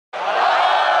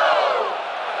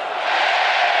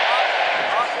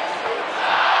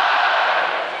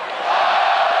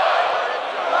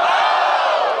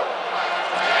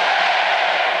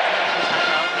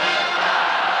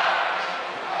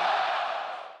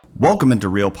Welcome into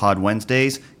Real Pod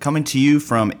Wednesdays, coming to you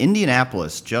from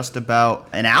Indianapolis. Just about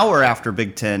an hour after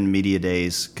Big Ten Media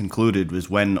Days concluded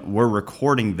was when we're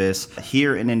recording this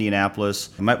here in Indianapolis.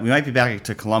 We might be back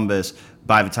to Columbus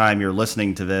by the time you're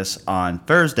listening to this on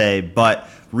Thursday, but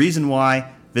reason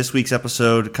why this week's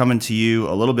episode coming to you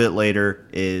a little bit later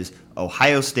is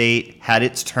Ohio State had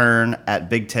its turn at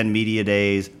Big Ten Media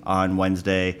Days on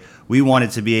Wednesday. We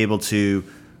wanted to be able to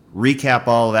recap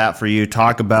all of that for you,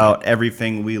 talk about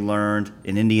everything we learned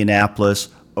in Indianapolis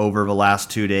over the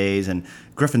last 2 days, and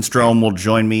Griffin Strom will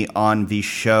join me on the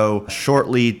show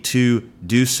shortly to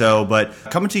do so. But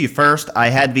coming to you first, I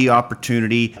had the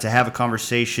opportunity to have a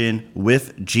conversation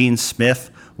with Gene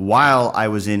Smith while I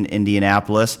was in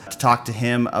Indianapolis to talk to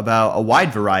him about a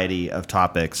wide variety of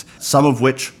topics, some of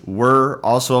which were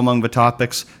also among the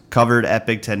topics covered at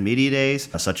Big Ten Media Days,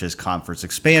 such as conference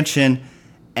expansion,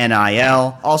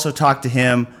 NIL. Also talked to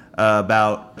him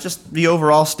about just the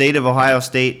overall state of Ohio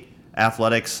State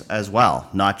athletics as well.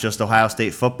 Not just Ohio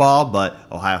State football, but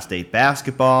Ohio State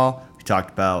basketball. We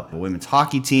talked about the women's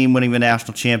hockey team winning the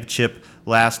national championship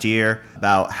last year,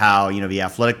 about how, the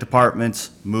athletic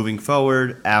department's moving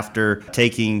forward after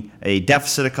taking a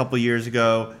deficit a couple years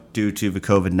ago due to the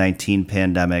COVID-19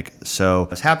 pandemic. So I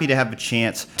was happy to have a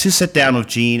chance to sit down with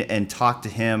Gene and talk to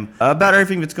him about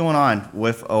everything that's going on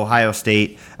with Ohio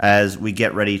State as we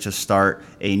get ready to start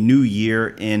a new year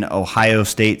in Ohio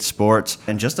State sports.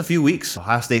 In just a few weeks,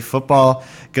 Ohio State football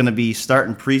going to be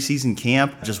starting preseason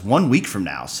camp just 1 week from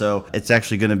now. So it's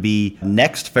actually going to be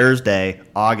next Thursday,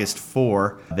 August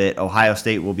 4, that Ohio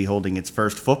State will be holding its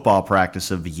first football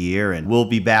practice of the year, and we'll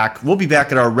be back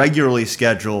at our regularly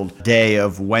scheduled day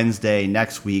of Wednesday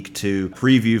next week to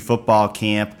preview football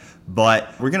camp.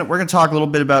 But we're gonna talk a little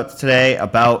bit about today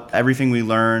about everything we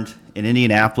learned in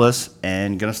Indianapolis,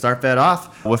 and gonna start that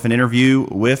off with an interview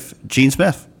with Gene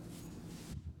Smith.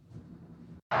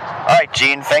 All right,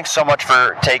 Gene, thanks so much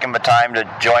for taking the time to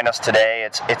join us today.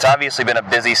 It's obviously been a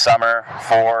busy summer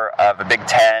for the Big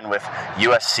Ten with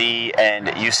USC and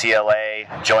UCLA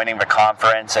joining the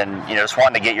conference, and just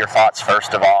wanted to get your thoughts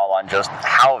first of all on just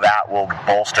how that will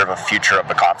bolster the future of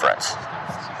the conference.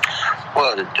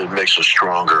 Well, it makes us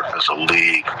stronger as a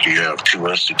league. You have two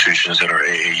institutions that are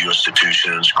AAU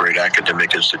institutions, great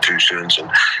academic institutions, and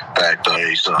in fact,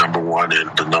 it's number one in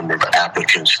the number of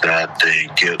applicants that they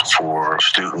get for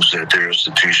students at their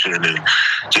institution, and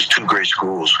just two great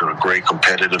schools with a great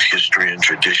competitive history and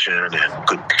tradition, and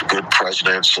good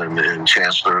presidents and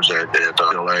chancellors at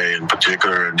LA in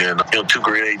particular, and then two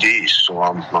great ADs. So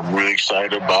I'm really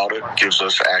excited about it. It gives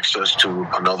us access to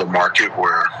another market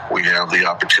where we have the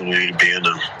opportunity to be in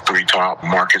the three top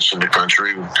markets in the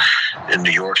country, in New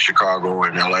York, Chicago,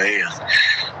 and LA,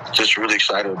 and just really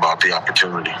excited about the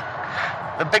opportunity.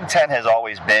 The Big Ten has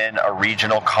always been a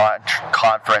regional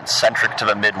conference centric to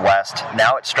the Midwest.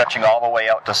 Now it's stretching all the way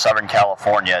out to Southern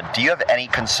California. Do you have any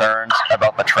concerns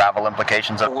about the travel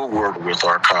implications of? We'll work with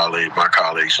my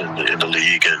colleagues in the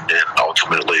league, and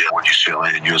ultimately with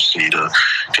UCLA and USC to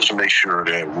just make sure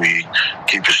that we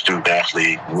keep the student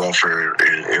athlete welfare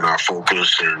in our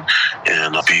focus,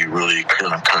 and be really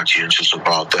conscientious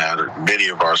about that. Many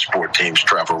of our sport teams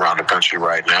travel around the country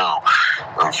right now.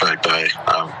 In fact,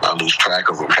 I lose track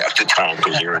of them half the time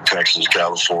because they're in Texas,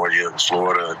 California, and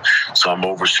Florida, and some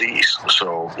overseas.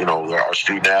 So, our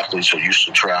student athletes are used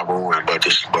to travel,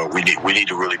 but we need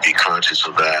to really be conscious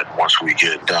of that once we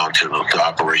get down to the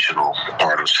operational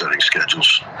part of setting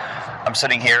schedules. I'm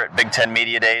sitting here at Big Ten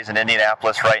Media Days in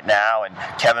Indianapolis right now, and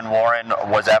Kevin Warren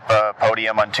was at the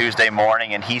podium on Tuesday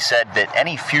morning, and he said that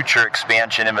any future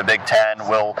expansion in the Big Ten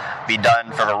will be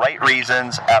done for the right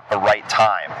reasons at the right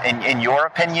time. In your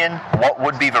opinion, what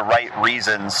would be the right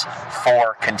reasons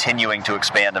for continuing to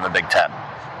expand in the Big Ten?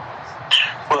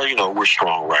 Well, we're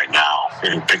strong right now,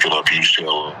 and picking up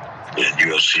UCLA and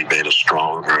USC made us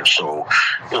stronger. And so,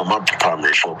 my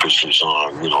primary focus is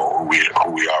on,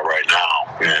 who we are right now.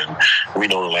 And we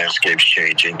know the landscape's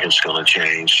changing. It's going to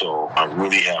change. So I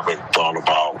really haven't thought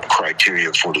about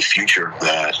criteria for the future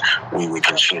that we would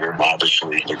consider.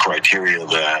 Obviously, the criteria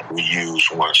that we use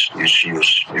once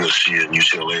USC and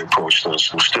UCLA approached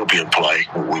us will still be in play.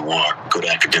 We want good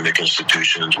academic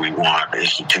institutions. We want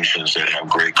institutions that have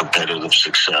great competitive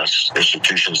success,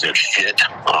 institutions that fit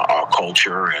our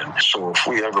culture. And so if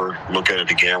we ever look at it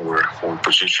again, we're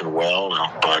positioned well,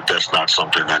 but that's not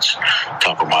something that's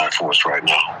top of mind for us right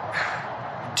now.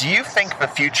 Do you think the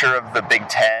future of the Big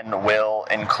Ten will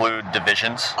include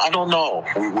divisions? I don't know.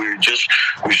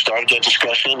 We started that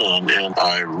discussion, and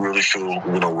I really feel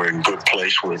we're in good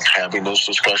place with having those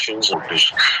discussions.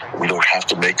 We don't have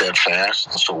to make that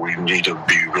fast, so we need to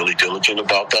be really diligent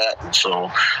about that. And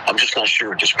so I'm just not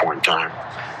sure at this point in time.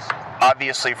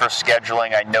 Obviously, for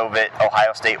scheduling, I know that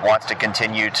Ohio State wants to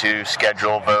continue to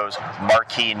schedule those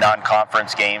marquee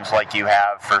non-conference games like you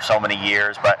have for so many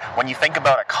years. But when you think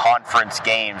about a conference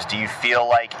games, do you feel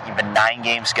like the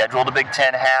 9-game schedule the Big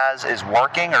Ten has is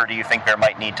working, or do you think there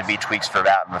might need to be tweaks for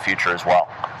that in the future as well?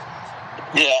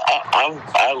 Yeah,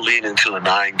 I lean into the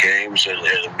 9 games, and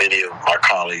many of our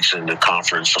colleagues in the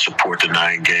conference support the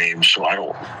 9 games, so I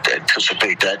don't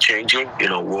anticipate that changing.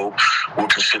 We'll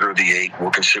consider the 8,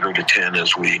 we'll consider the 10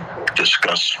 as we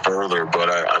discuss further, but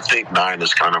I think 9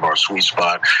 is kind of our sweet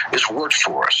spot. It's worked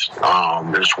for us.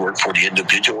 It's worked for the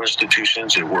individual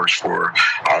institutions. It works for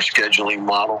our scheduling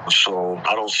model, so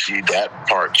I don't see that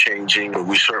part changing, but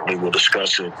we certainly will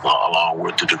discuss it along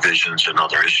with the divisions and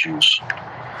other issues.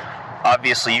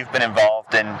 Obviously, you've been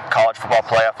involved in college football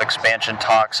playoff expansion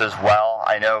talks as well.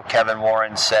 I know Kevin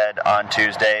Warren said on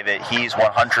Tuesday that he's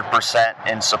 100%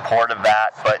 in support of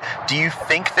that, but do you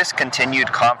think this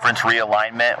continued conference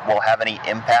realignment will have any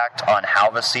impact on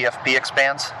how the CFP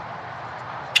expands?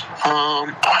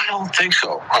 I don't think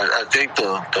so. I think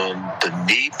the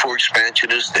need for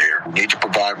expansion is there. We need to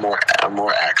provide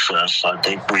more access. I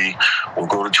think we will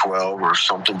go to 12 or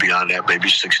something beyond that, maybe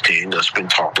 16. That's been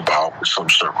talked about in some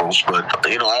circles. But,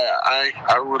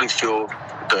 I really feel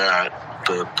that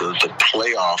the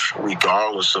playoff,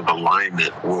 regardless of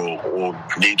alignment, will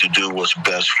need to do what's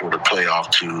best for the playoff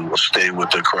to stay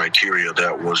with the criteria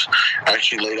that was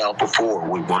actually laid out before.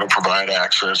 We want to provide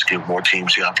access, give more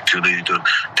teams the opportunity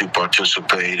to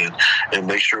participate, and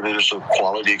make sure that it's a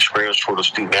quality experience for the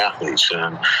student athletes.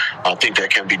 And I think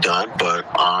that can be done, but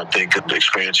I think the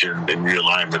expansion and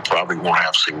realignment probably won't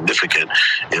have significant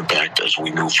impact as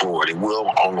we move forward. It will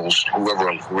on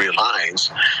whoever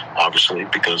realigns, obviously,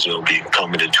 because they'll be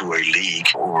coming into a league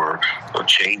or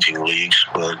changing leagues.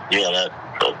 But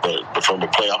but from a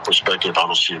playoff perspective, I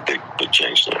don't see a big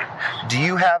change there. Do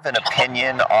you have an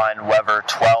opinion on whether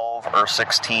 12 or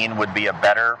 16 would be a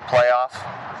better playoff?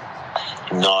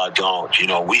 No, I don't.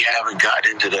 We haven't got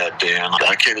into that, Dan.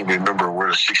 I can't even remember where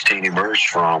the 16 emerged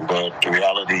from, but the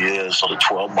reality is the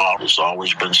 12 model has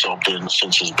always been something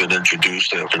since it's been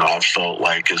introduced that I felt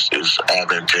like is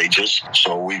advantageous.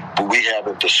 So we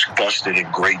haven't discussed it in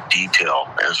great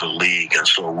detail as a league, and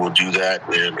so we'll do that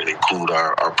and include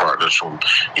our partners from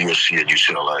USC and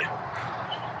UCLA.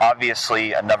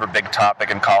 Obviously, another big topic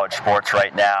in college sports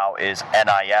right now is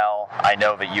NIL. I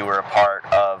know that you were a part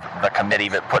of the committee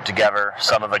that put together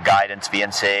some of the guidance the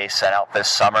NCAA sent out this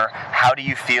summer. How do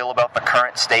you feel about the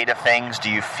current state of things?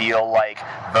 Do you feel like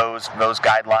those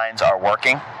guidelines are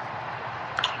working?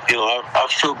 I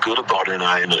feel good about it in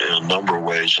a number of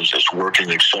ways. It's working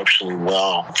exceptionally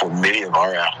well for many of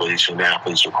our athletes and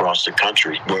athletes across the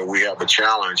country. Where we have a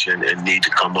challenge and need to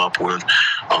come up with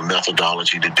a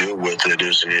methodology to deal with it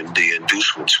is in the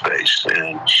inducement space.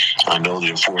 And I know the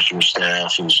enforcement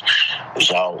staff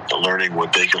is out learning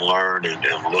what they can learn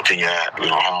and looking at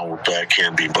how that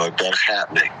can be, but that's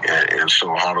happening. And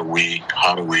so how do we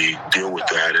deal with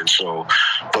that? And so,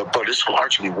 but it's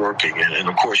largely working. And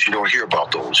of course, you don't hear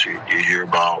about those. You hear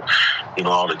about,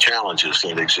 all the challenges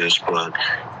that exist, but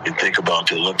you think about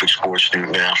the Olympic sports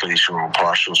student athletes who are on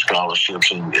partial scholarships,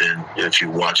 and if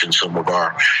you're watching some of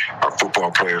our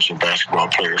football players and basketball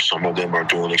players, some of them are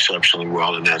doing exceptionally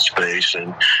well in that space.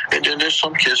 And then there's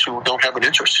some kids who don't have an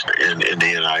interest in the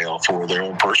NIL for their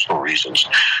own personal reasons.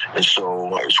 And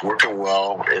so it's working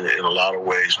well in a lot of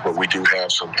ways, but we do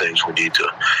have some things we need to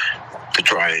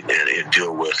try and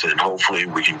deal with, and hopefully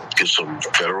we can get some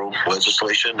federal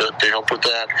legislation to help with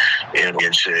that, and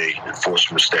NCAA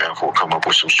enforcement staff will come up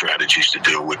with some strategies to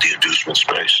deal with the inducement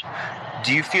space.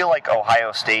 Do you feel like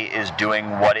Ohio State is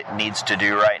doing what it needs to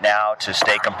do right now to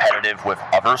stay competitive with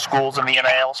other schools in the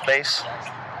NIL space?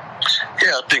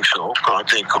 Yeah, I think so. I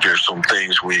think there's some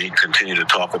things we continue to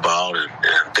talk about and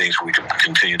things we can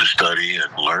continue to study and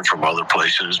learn from other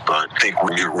places. But I think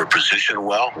we're positioned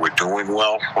well. We're doing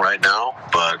well right now.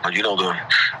 But,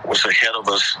 what's ahead of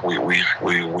us, we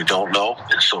don't know.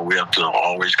 And so we have to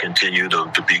always continue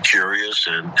to be curious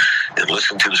and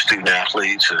listen to the student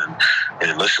athletes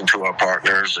and listen to our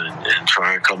partners and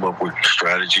try and come up with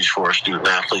strategies for our student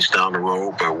athletes down the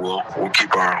road. But we'll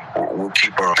keep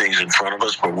our things in front of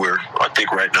us. But I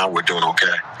think right now we're doing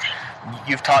okay.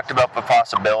 You've talked about the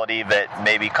possibility that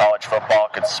maybe college football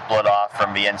could split off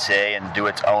from the NCAA and do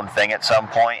its own thing at some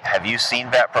point. Have you seen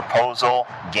that proposal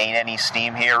gain any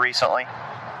steam here recently?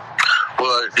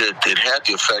 Well, it had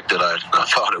the effect that I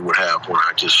thought it would have when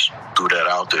I just threw that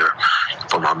out there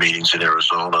for my meetings in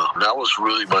Arizona. And that was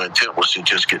really my intent, was to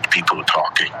just get people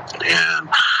talking. And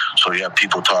so you have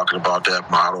people talking about that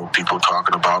model, people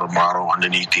talking about a model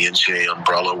underneath the NCAA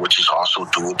umbrella, which is also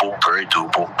doable, very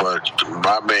doable. But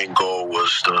my main goal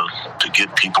was to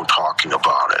get people talking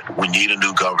about it. We need a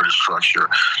new governance structure.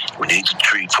 We need to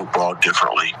treat football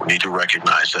differently. We need to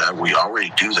recognize that. We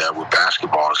already do that with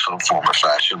basketball in some form or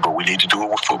fashion, but we need to do it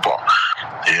with football.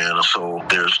 And so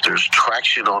there's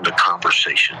traction on the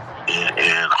conversation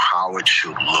and how it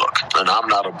should look. And I'm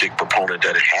not a big proponent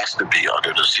that it has to be under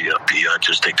the CFP. I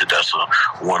just think that that's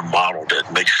one model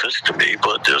that makes sense to me,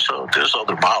 but there's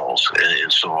other models.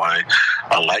 And so I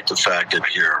like the fact that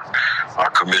here our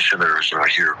commissioners are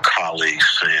here,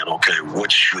 colleagues saying, okay,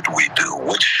 what should we do?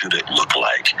 What should it look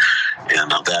like? And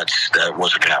that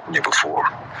wasn't happening before.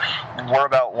 We're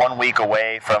about 1 week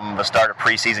away from the start of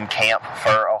preseason camp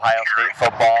for Ohio State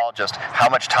football. Just how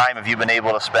much time have you been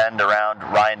able to spend around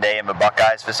Ryan Day and the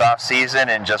Buckeyes this offseason,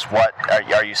 and just what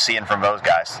are you seeing from those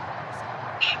guys?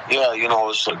 Yeah,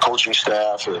 it's the coaching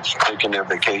staff is taking their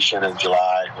vacation in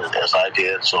July, as I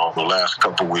did. So the last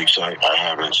couple of weeks, I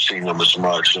haven't seen them as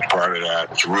much. And part of that,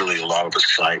 it's really a lot of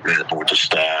excitement with the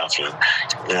staff.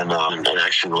 And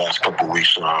actually, the last couple of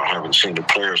weeks, I haven't seen the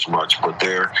players much. But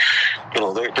they're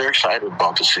excited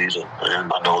about the season.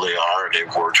 And I know they are. And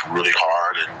they've worked really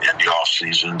hard in the off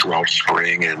season, throughout the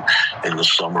spring and in the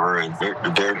summer. And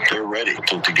they're ready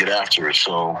to get after it.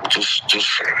 So just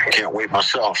can't wait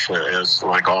myself, as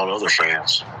like all other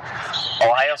fans.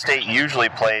 Ohio State usually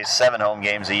plays 7 home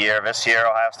games a year. This year,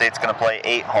 Ohio State's going to play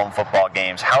 8 home football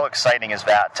games. How exciting is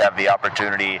that to have the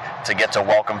opportunity to get to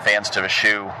welcome fans to the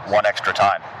shoe one extra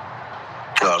time?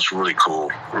 It's really cool,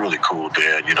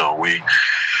 Dan.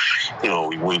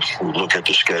 We look at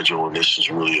the schedule, and this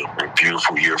is really a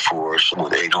beautiful year for us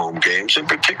with 8 home games, and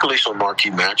particularly some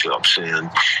marquee matchups. And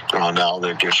now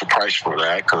that there's a price for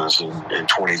that, because in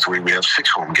 23 we have 6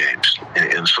 home games,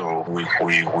 and so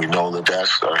we know that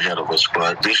that's ahead of us.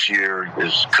 But this year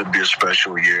could be a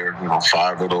special year.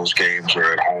 5 of those games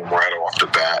are at home right off the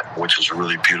bat, which is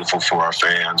really beautiful for our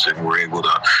fans, and we're able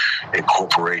to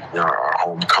incorporate our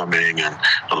homecoming and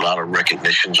a lot of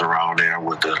recognitions around there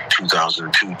with the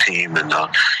 2002 team and the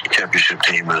championship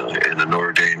team in the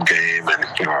Notre Dame game,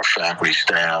 and our faculty,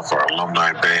 staff, our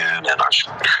alumni band, and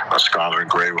our scholar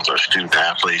grade with our student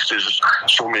athletes. There's just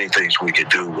so many things we could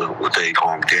do with 8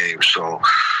 home games. So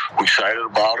we're excited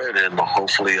about it, and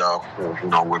hopefully,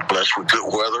 we're blessed with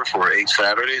good weather for 8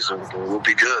 Saturdays, and we'll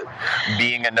be good.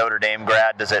 Being a Notre Dame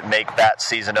grad, does it make that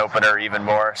season opener even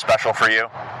more special for you?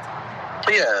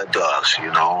 Yeah, it does,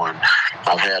 and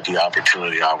I've had the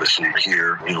opportunity, obviously,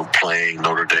 here, playing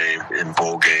Notre Dame in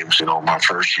bowl games. My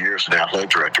first year as an athletic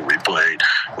director, we played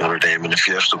Notre Dame in the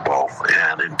Fiesta Bowl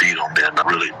and beat them. And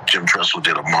really, Jim Tressel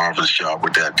did a marvelous job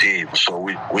with that team. So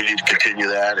we need to continue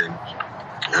that.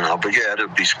 But yeah, it'll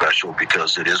be special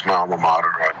because it is my alma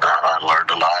mater. I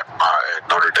learned a lot at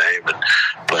Notre Dame, and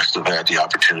blessed to have had the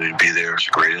opportunity to be there. It's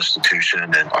a great institution,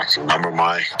 and I can remember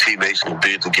my teammates will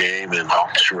be at the game, and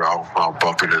I'm sure I'll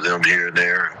bump into them here and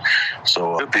there.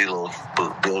 So it'll be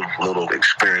a little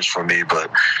experience for me,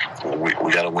 but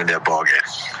we got to win that ball game.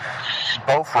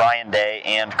 Both Ryan Day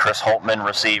and Chris Holtmann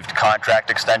received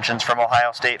contract extensions from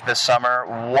Ohio State this summer.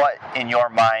 What, in your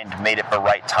mind, made it the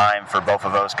right time for both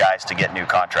of those guys to get new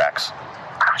contracts?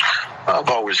 I've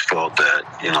always felt that,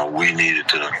 we needed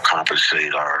to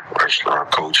compensate our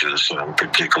coaches,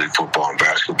 particularly football and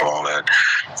basketball, at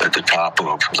the top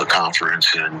of the conference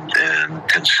and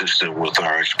consistent with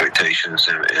our expectations.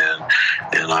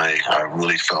 And I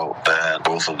really felt that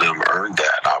both of them earned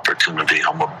that opportunity.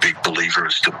 I'm a big believer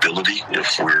in stability.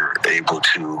 If we're able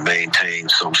to maintain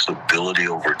some stability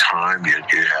over time, you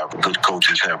have good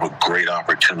coaches have a great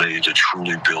opportunity to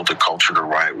truly build the culture the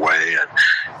right way.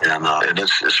 And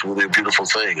it's really a beautiful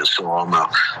thing. And so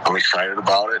I'm excited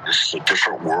about it. It's a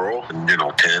different world. And,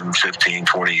 10, 15,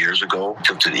 20 years ago,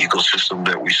 to the ecosystem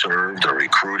that we served, the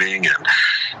recruiting and,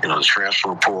 the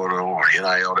transfer portal or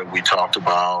NIL that we talked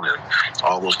about and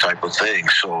all those type of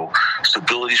things. So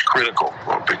stability is critical,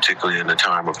 particularly in the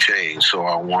time of change. So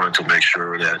I wanted to make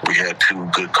sure that we had 2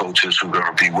 good coaches who are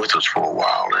going to be with us for a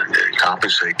while and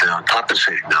compensating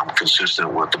them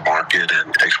consistent with the market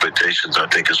and expectations, I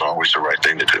think is always the right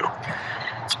thing to do.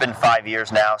 It's been 5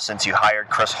 years now since you hired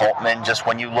Chris Holtmann. Just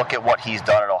when you look at what he's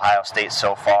done at Ohio State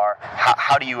so far,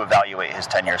 How do you evaluate his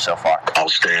tenure so far?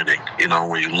 Outstanding.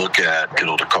 When you look at,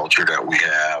 the culture that we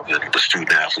have and the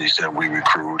student athletes that we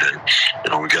recruit, and,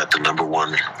 we got the number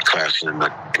one class in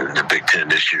the Big Ten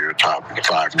this year, top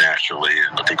 5 nationally,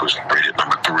 and I think it was rated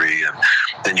number 3. And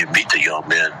then you meet the young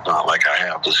men like I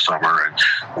have this summer and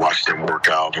watch them work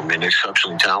out. I mean,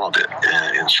 exceptionally talented.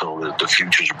 And so the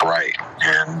future's bright.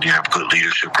 And you have good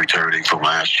leadership returning from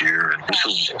last year. And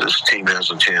this team has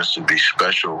a chance to be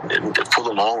special for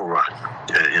the long run.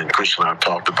 And Chris and I have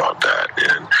talked about that.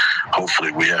 And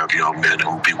hopefully we have young men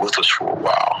who will be with us for a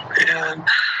while. And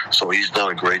so he's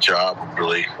done a great job. I'm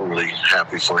really, really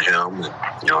happy for him. And,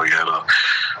 he had a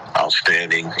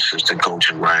outstanding assistant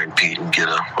coach in Ryan Peaton get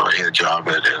a head job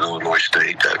at Illinois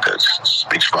State. That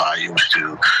speaks volumes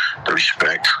to the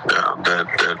respect that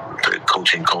the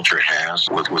coaching culture has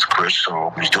with Chris.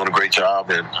 So he's doing a great job,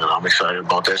 and I'm excited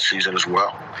about that season as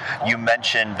well. You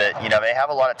mentioned that they have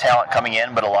a lot of talent coming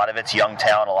in, but a lot of it's young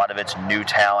talent, a lot of it's new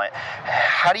talent.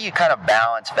 How do you kind of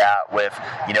balance that with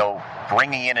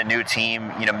bringing in a new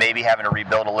team, maybe having to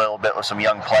rebuild a little bit with some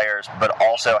young players, but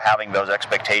also having those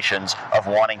expectations of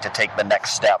wanting to take the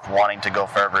next step, wanting to go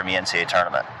further in the NCAA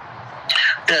tournament?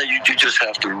 Yeah, you just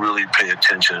have to really pay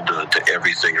attention to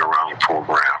everything around the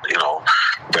program.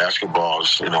 Basketball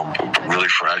is, really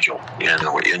fragile,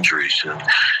 with injuries. And,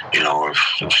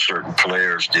 if certain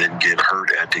players didn't get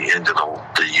hurt at the end of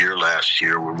the year last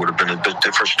year, it would have been a bit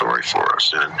different story for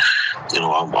us. And,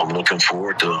 I'm looking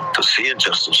forward to seeing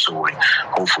Justin Sewing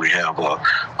hopefully have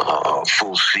a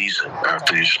full season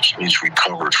after he's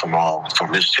recovered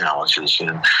from his challenges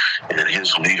and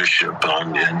his leadership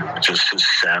and just his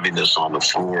savviness on the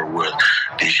floor with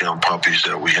these young puppies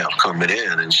that we have coming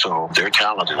in. And so they're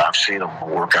talented. I've seen them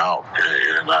work out,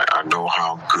 and I know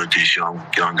how good these young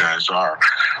guys are.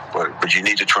 But you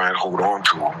need to try and hold on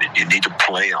to them. You need to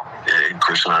play them. And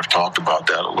Chris and I have talked about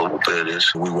that a little bit.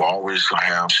 We will always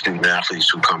have student athletes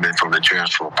who come in from the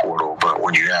transfer portal, but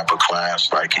when you have a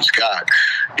class like he's got,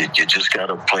 you just got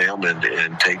to play them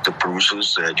and take the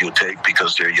bruises that you'll take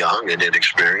because they're young and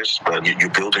inexperienced, but you're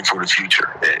building for the future,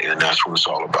 and that's what it's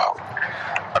all about.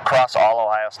 Across all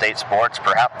Ohio State sports,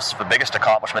 perhaps the biggest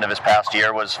accomplishment of his past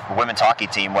year was the women's hockey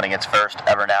team winning its first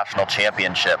ever national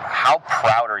championship. How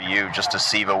proud are you just to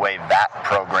see the way that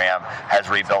program has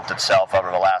rebuilt itself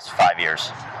over the last 5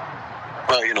 years?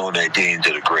 Well, Nadine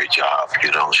did a great job.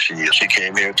 She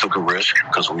came here, took a risk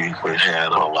because we had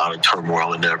a lot of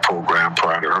turmoil in that program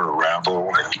prior to her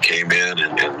arrival. And she came in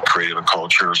and created a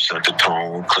culture, set the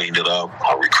tone, cleaned it up,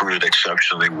 recruited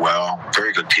exceptionally well.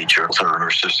 Very good teacher with her and her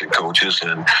assistant coaches,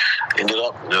 and ended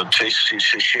up, she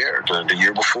shared the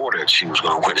year before that she was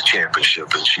going to win the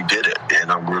championship, and she did it.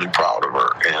 And I'm really proud of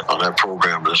her. And on that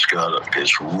program, is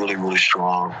really, really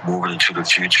strong moving into the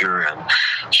future. And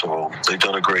so they've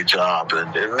done a great job.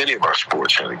 And many of our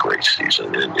sports had a great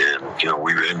season, and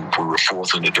we were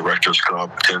 4th in the Directors'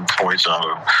 Cup, 10 points out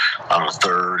of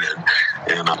 3rd,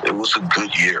 and it was a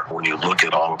good year when you look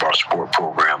at all of our sport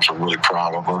programs. I'm really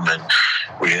proud of them, and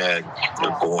we had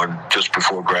going just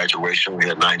before graduation, we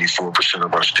had 94%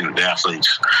 of our student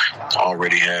athletes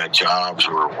already had jobs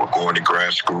or were going to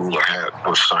grad school or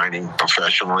were signing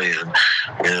professionally, and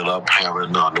we ended up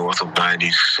having north of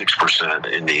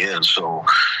 96% in the end. So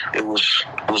it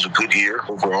was a good year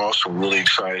overall. So really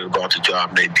excited about the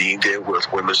job Nadine did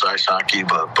with women's ice hockey,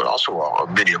 but also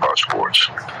many of our sports.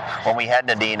 When we had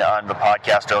Nadine on the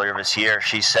podcast earlier this year,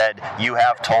 she said you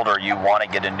have told her you want to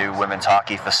get a new women's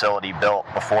hockey facility built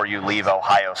before you leave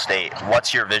Ohio State.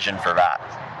 What's your vision for that?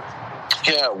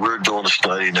 Yeah, we're doing a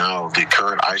study now of the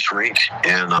current ice rink,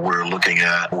 and we're looking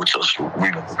at, we're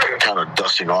kind of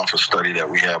dusting off a study that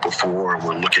we had before, and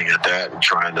we're looking at that and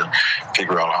trying to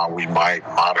figure out how we might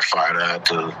modify that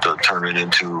to turn it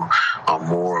into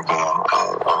more of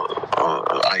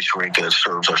a ice rink that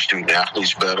serves our student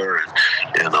athletes better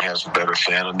and has better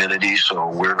fan amenities. So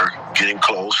we're getting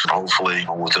close, and hopefully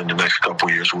within the next couple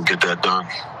of years we'll get that done.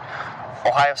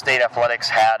 Ohio State athletics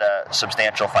had a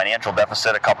substantial financial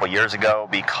deficit a couple years ago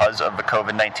because of the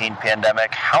COVID-19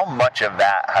 pandemic. How much of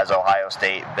that has Ohio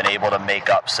State been able to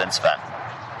make up since then?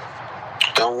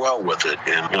 Done well with it,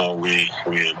 and we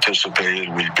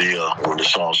anticipated we'd be when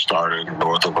this all started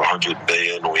north of $100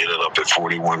 million. We ended up at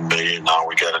 $41 million. Now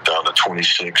we got it down to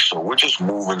 26. So we're just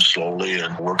moving slowly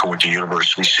and working with the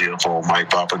university CFO Mike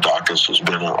Papadakis has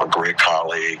been a great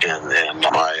colleague, and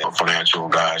my financial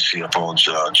guy CFO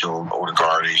Joe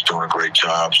Odegaard, he's doing a great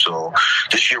job. So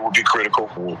this year will be critical.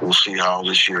 We'll see how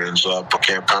this year ends up. I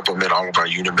can't compliment all of our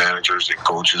unit managers and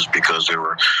coaches because there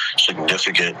were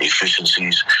significant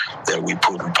efficiencies that we put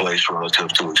put in place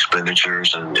relative to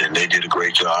expenditures, and they did a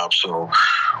great job. So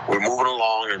we're moving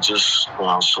along and just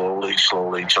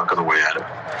slowly chucking away at it.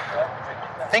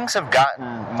 Things have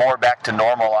gotten more back to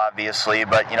normal, obviously,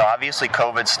 but, obviously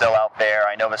COVID's still out there.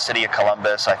 I know the city of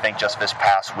Columbus, I think just this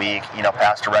past week,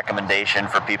 passed a recommendation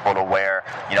for people to wear,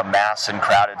 masks in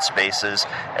crowded spaces.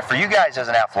 For you guys as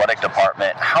an athletic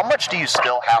department, how much do you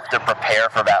still have to prepare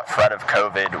for that threat of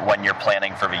COVID when you're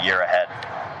planning for the year ahead?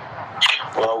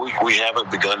 Well, we haven't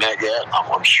begun that yet.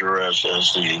 I'm sure as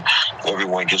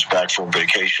everyone gets back from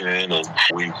vacation and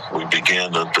we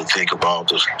begin to think about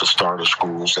the start of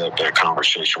schools, that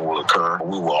conversation will occur.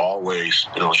 We will always,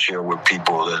 share with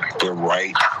people that their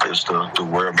right is to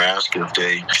wear a mask if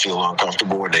they feel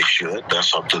uncomfortable, and they should.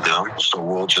 That's up to them. So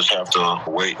we'll just have to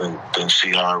wait and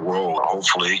see how it rolls.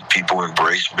 Hopefully people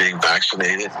embrace being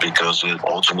vaccinated because it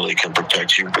ultimately can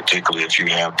protect you, particularly if you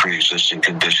have pre-existing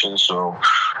conditions. So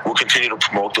we'll continue to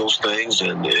promote those things,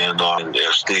 and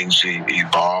as things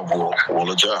evolve,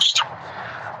 we'll adjust.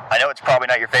 I know it's probably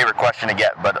not your favorite question to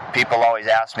get, but people always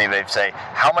ask me, they say,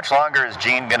 how much longer is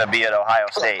Gene going to be at Ohio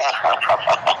State?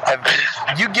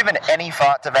 Have you given any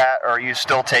thought to that, or are you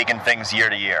still taking things year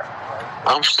to year?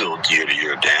 I'm still year to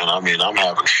year, Dan. I mean, I'm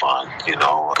having fun.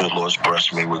 Good Lord's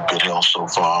blessed me with good health so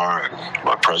far, and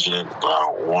my president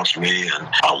wants me, and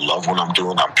I love what I'm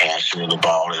doing. I'm passionate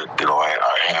about it.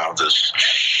 I have this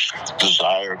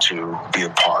desire to be a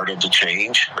part of the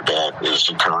change that is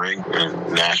occurring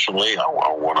nationally. I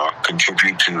want to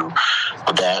contribute to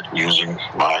that using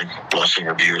my blessing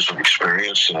of years of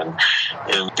experience, and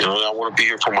I want to be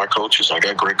here for my coaches. I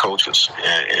got great coaches,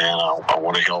 and I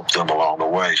want to help them along the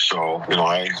way. So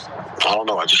I don't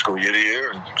know. I just go year to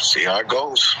year and see how it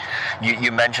goes.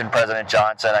 You mentioned President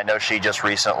Johnson. I know she just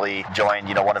recently joined,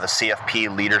 one of the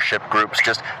CFP leadership groups.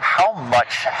 Just how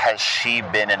much has she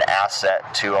been an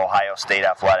asset to Ohio State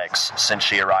athletics since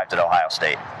she arrived at Ohio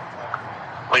State?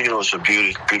 Well, it's a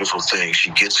beautiful thing. She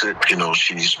gets it.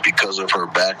 She's, because of her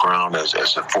background as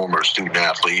a former student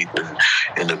athlete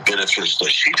and the benefits that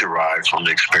she derives from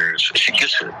the experience, she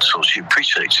gets it. So she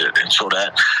appreciates it. And so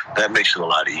that makes it a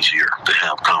lot easier to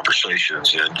have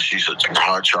conversations. And she's a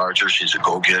hard charger. She's a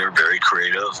go-getter, very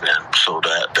creative. And so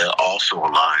that also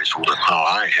aligns with how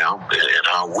I am and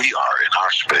how we are in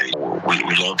our space.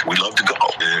 We love to go.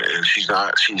 And she's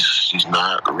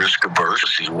not risk averse.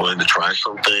 She's willing to try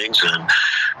some things, and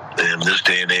in this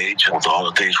day and age, with all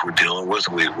the things we're dealing with,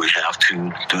 we have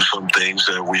to do some things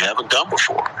that we haven't done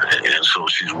before. And so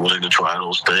she's willing to try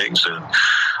those things. And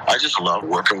I just love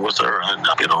working with her. And,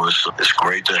 it's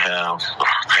great to have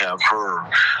her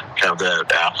have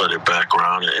that athletic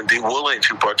background and be willing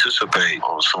to participate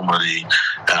on some of the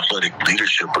athletic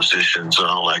leadership positions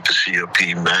like the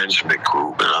CFP management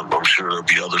group. And I'm sure there'll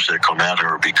be others that come at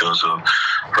her because of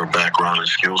her background and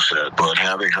skill set. But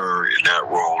having her in that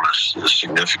role is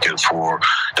significant for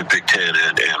the Big Ten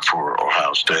and for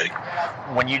Ohio State.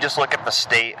 When you just look at the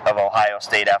state of Ohio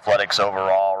State athletics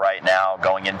overall right now,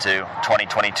 going into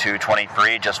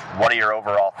 2022-23, just what are your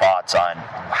overall thoughts on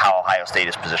how Ohio State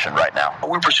is positioned right now?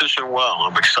 We're positioned well.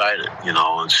 I'm excited.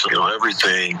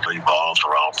 Everything evolves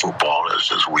around football,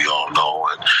 as we all know,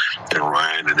 and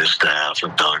Ryan and his staff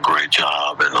have done a great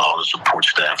job, and all the support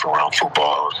staff around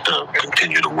football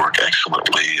continue to work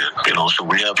excellently. And so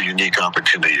we have a unique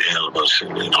opportunity ahead of us,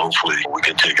 and hopefully we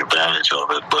can take advantage of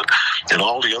it. But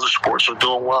all the other sports are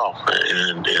doing well,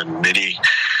 and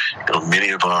many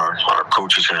of our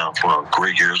coaches have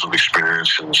great years of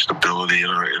experience and stability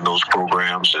in those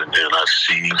programs, and I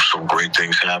see some great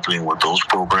things happening with those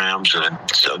programs, and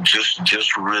so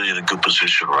just really in a good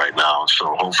position right now.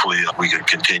 So hopefully we can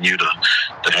continue to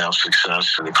have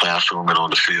success in the classroom and on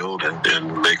the field,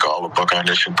 and make all of Buckeye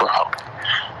Nation proud.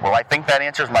 Well, I think that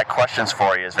answers my questions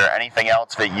for you. Is there anything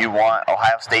else that you want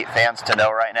Ohio State fans to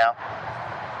know right now?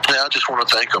 Yeah, I just want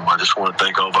to thank them. I just want to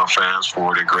thank all of our fans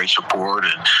for their great support,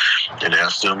 and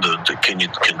ask them to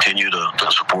continue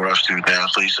to support our student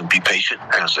athletes and be patient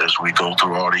as we go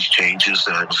through all these changes.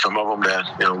 That some of them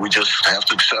that we just have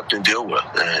to accept and deal with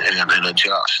and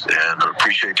adjust. And I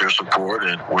appreciate their support,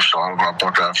 and wish all of our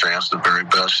Buckeye fans the very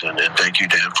best. And thank you,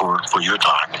 Dan, for your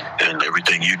time and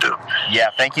everything you do. Yeah,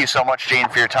 thank you so much, Gene,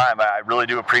 for your time. I really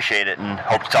do appreciate it, and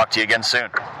hope to talk to you again soon.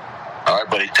 All right,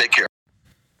 buddy. Take care.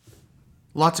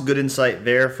 Lots of good insight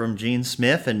there from Gene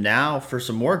Smith. And now for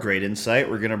some more great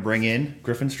insight, we're going to bring in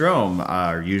Griffin Strome,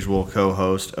 our usual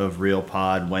co-host of Real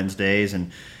Pod Wednesdays.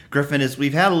 And Griffin,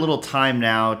 we've had a little time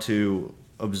now to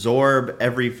absorb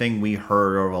everything we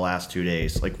heard over the last 2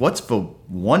 days. Like, what's the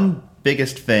one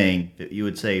biggest thing that you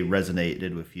would say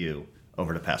resonated with you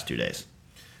over the past 2 days?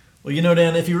 Well,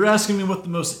 Dan, if you were asking me what the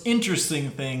most interesting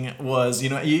thing was,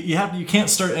 you can't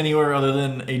start anywhere other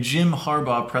than a Jim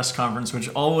Harbaugh press conference, which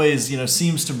always,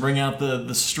 seems to bring out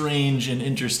the strange and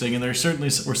interesting, and there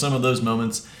certainly were some of those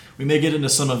moments. We may get into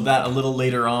some of that a little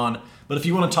later on, but if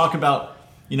you want to talk about,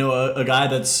 a guy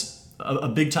that's a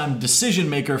big-time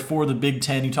decision maker for the Big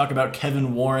Ten, you talk about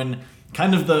Kevin Warren,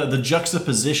 kind of the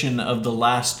juxtaposition of the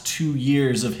last 2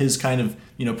 years of his kind of,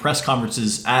 press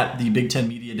conferences at the Big Ten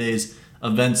Media Days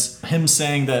events, him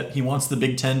saying that he wants the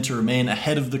Big Ten to remain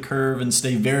ahead of the curve and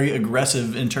stay very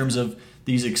aggressive in terms of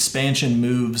these expansion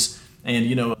moves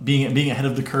and, being ahead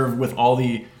of the curve with all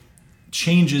the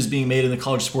changes being made in the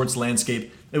college sports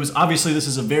landscape. It was obviously this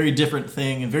is a very different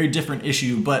thing, a very different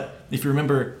issue, but if you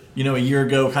remember, a year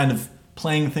ago, kind of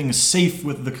playing things safe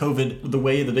with the COVID, the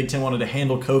way the Big Ten wanted to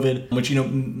handle COVID, which,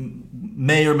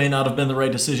 may or may not have been the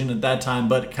right decision at that time,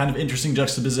 but kind of interesting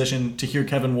juxtaposition to hear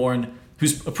Kevin Warren,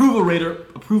 whose approval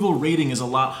rating is a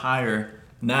lot higher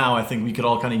now, I think we could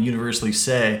all kind of universally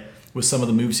say, with some of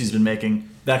the moves he's been making.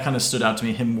 That kind of stood out to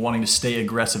me, him wanting to stay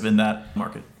aggressive in that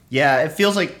market. Yeah, it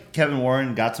feels like Kevin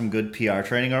Warren got some good PR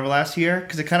training over last year,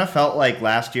 because it kind of felt like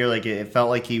last year, like it felt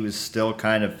like he was still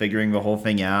kind of figuring the whole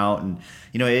thing out, and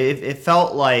it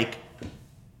felt like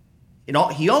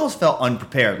he almost felt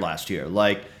unprepared last year.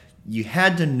 Like you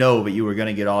had to know that you were going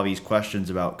to get all these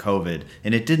questions about COVID,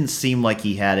 and it didn't seem like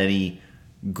he had any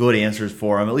good answers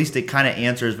for them. At least it kind of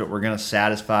answers that were going to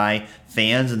satisfy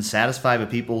fans and satisfy the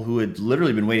people who had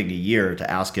literally been waiting a year to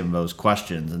ask him those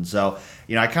questions. And so,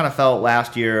 I kind of felt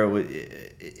last year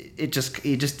it just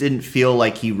didn't feel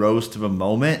like he rose to the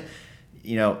moment.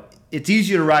 It's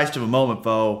easier to rise to the moment,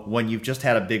 though, when you've just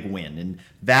had a big win. And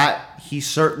that he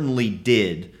certainly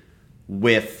did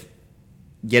with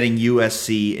getting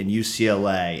USC and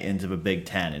UCLA into the Big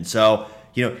Ten. And so,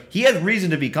 he has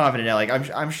reason to be confident now. Like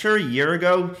I'm sure a year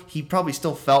ago, he probably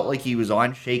still felt like he was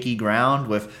on shaky ground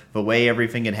with the way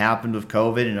everything had happened with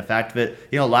COVID and the fact that,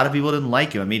 a lot of people didn't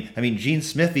like him. I mean, Gene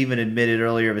Smith even admitted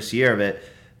earlier this year that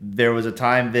there was a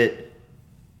time that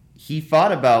he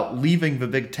thought about leaving the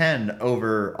Big Ten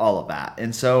over all of that.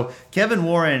 And so Kevin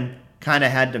Warren kind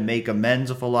of had to make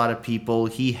amends with a lot of people.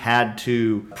 He had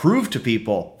to prove to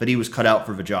people that he was cut out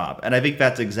for the job. And I think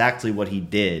that's exactly what he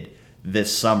did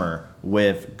this summer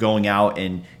with going out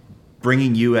and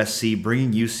bringing USC,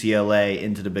 bringing UCLA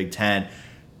into the Big Ten,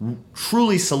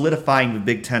 truly solidifying the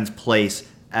Big Ten's place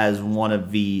as one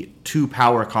of the two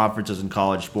power conferences in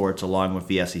college sports along with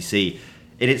the SEC.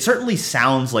 And it certainly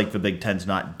sounds like the Big Ten's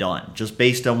not done, just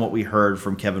based on what we heard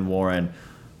from Kevin Warren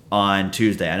on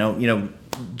Tuesday. I know,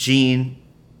 Gene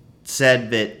said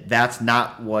that that's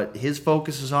not what his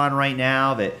focus is on right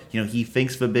now, that, he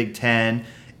thinks the Big Ten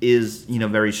is,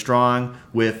 very strong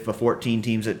with the 14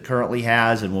 teams it currently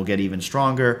has and will get even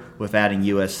stronger with adding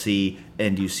USC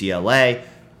and UCLA.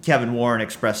 Kevin Warren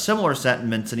expressed similar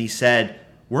sentiments, and he said,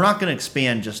 we're not going to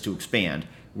expand just to expand.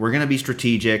 We're going to be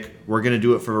strategic. We're going to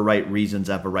do it for the right reasons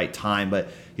at the right time. But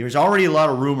there's already a lot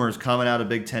of rumors coming out of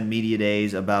Big Ten Media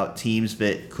Days about teams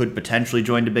that could potentially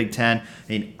join the Big Ten. I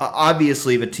mean,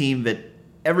 obviously, the team that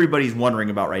everybody's wondering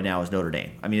about right now is Notre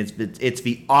Dame. I mean, it's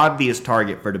the obvious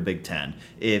target for the Big Ten.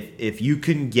 If you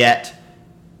can get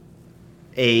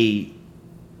a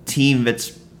team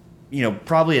that's,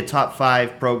 probably a top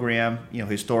 5 program,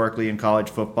 historically in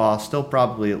college football, still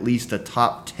probably at least a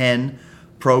top 10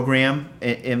 program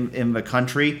in the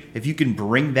country, if you can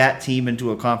bring that team into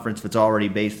a conference that's already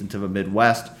based into the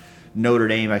Midwest, Notre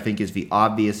Dame, I think, is the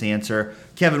obvious answer.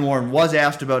 Kevin Warren was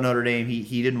asked about Notre Dame.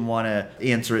 He didn't want to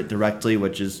answer it directly,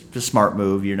 which is a smart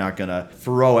move. You're not going to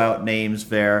throw out names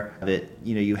there that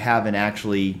you haven't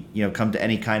actually come to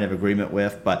any kind of agreement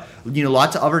with. But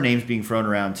lots of other names being thrown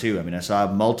around too. I mean, I saw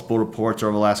multiple reports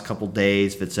over the last couple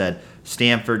days that said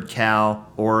Stanford,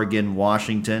 Cal, Oregon,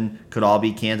 Washington could all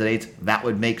be candidates. That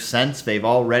would make sense. They've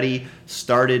already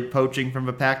started poaching from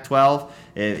the Pac-12.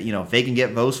 If they can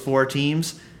get those 4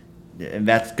 teams, and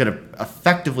that's going to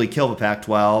effectively kill the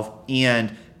Pac-12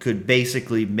 and could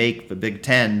basically make the Big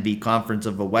Ten the conference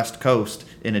of the West Coast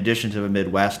in addition to the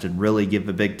Midwest, and really give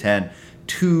the Big Ten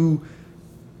 2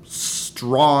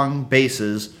 strong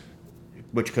bases,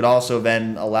 which could also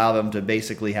then allow them to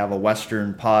basically have a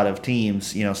Western pod of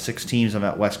teams, 6 teams on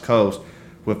that West Coast,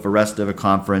 with the rest of the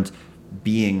conference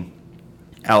being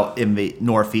out in the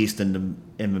Northeast and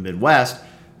in the Midwest.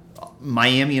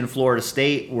 Miami and Florida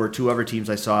State were 2 other teams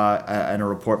I saw in a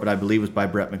report, but I believe was by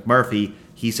Brett McMurphy.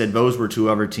 He said those were 2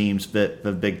 other teams that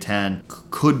the Big Ten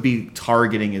could be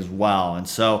targeting as well. And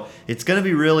so it's going to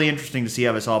be really interesting to see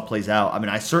how this all plays out. I mean,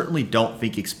 I certainly don't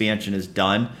think expansion is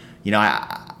done.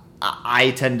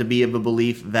 I tend to be of the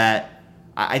belief that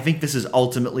I think this is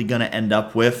ultimately going to end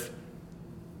up with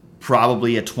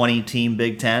probably a 20-team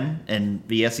Big Ten, and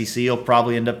the SEC will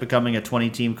probably end up becoming a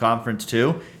 20-team conference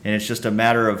too. And it's just a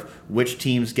matter of which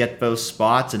teams get those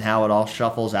spots and how it all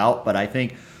shuffles out. But I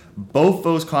think both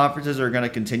those conferences are going to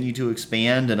continue to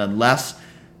expand, and unless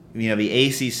the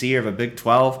ACC or the Big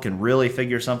 12 can really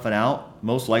figure something out,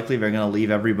 most likely they're going to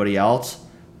leave everybody else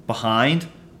behind.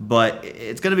 But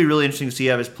it's going to be really interesting to see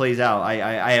how this plays out.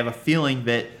 I have a feeling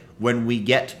that when we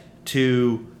get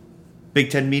to Big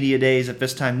Ten Media Days at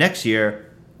this time next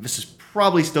year, this is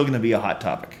probably still going to be a hot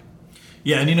topic.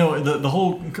 Yeah, and the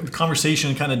whole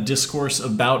conversation, kind of discourse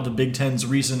about the Big Ten's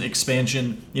recent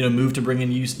expansion, move to bring in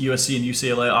USC and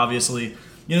UCLA, obviously,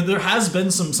 there has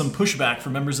been some pushback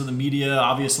from members of the media.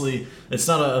 Obviously, it's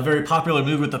not a very popular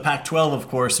move with the Pac-12, of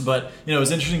course, but it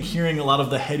was interesting hearing a lot of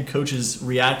the head coaches'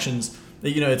 reactions.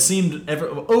 It seemed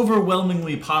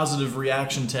overwhelmingly positive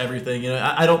reaction to everything.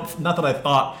 Not that I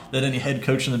thought that any head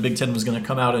coach in the Big Ten was going to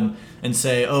come out and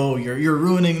say, "Oh, you're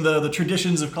ruining the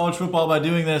traditions of college football by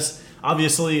doing this."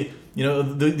 Obviously,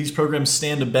 these programs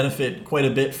stand to benefit quite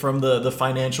a bit from the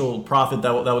financial profit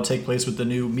that will take place with the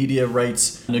new media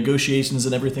rights negotiations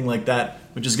and everything like that,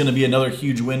 which is going to be another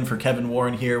huge win for Kevin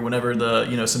Warren here whenever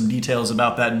some details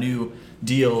about that new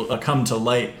deal come to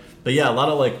light. But yeah, a lot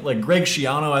of like Greg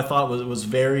Schiano, I thought he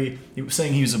was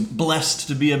saying he was blessed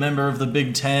to be a member of the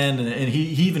Big Ten, and he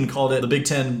even called it the Big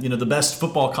Ten, the best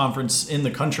football conference in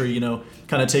the country,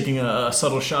 kind of taking a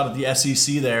subtle shot at the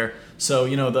SEC there. So,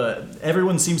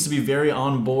 everyone seems to be very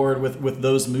on board with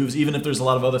those moves, even if there's a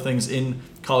lot of other things in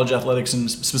college athletics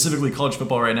and specifically college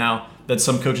football right now that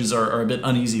some coaches are a bit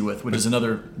uneasy with, which is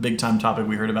another big-time topic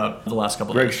we heard about the last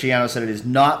couple of days. Greg Schiano said it is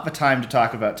not the time to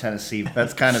talk about Tennessee.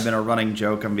 That's kind of been a running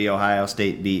joke on the Ohio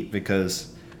State beat,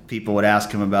 because people would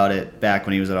ask him about it back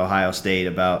when he was at Ohio State,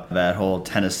 about that whole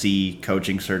Tennessee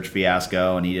coaching search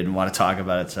fiasco, and he didn't want to talk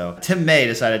about it. So Tim May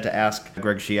decided to ask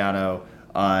Greg Schiano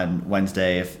on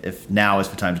Wednesday if now is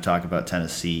the time to talk about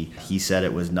Tennessee. He said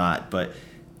it was not. But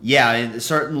yeah,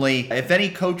 certainly, if any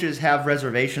coaches have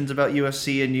reservations about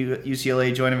USC and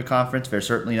UCLA joining the conference, they're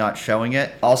certainly not showing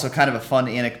it. Also, kind of a fun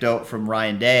anecdote from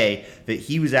Ryan Day, that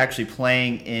he was actually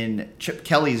playing in Chip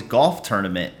Kelly's golf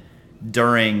tournament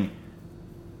during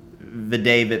the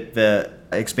day that the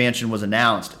expansion was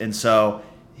announced. And so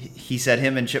he said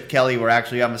him and Chip Kelly were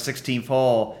actually on the 16th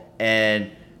hole,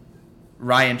 and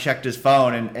Ryan checked his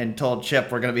phone and told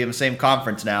Chip, we're going to be in the same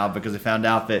conference now, because they found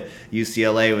out that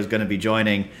UCLA was going to be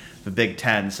joining the Big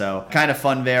Ten. So kind of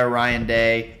fun there. Ryan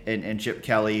Day and Chip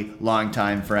Kelly,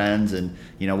 longtime friends. And,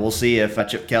 we'll see if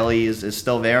Chip Kelly is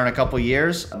still there in a couple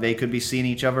years. They could be seeing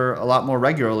each other a lot more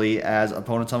regularly as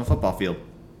opponents on the football field.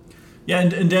 Yeah,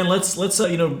 and Dan, let's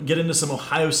get into some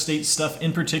Ohio State stuff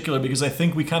in particular, because I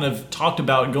think we kind of talked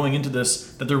about going into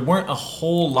this that there weren't a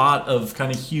whole lot of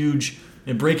kind of huge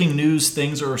breaking news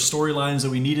things or storylines that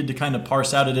we needed to kind of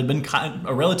parse out. It had been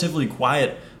a relatively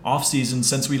quiet offseason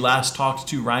since we last talked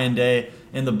to Ryan Day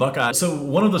and the Buckeyes. So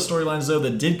one of the storylines, though,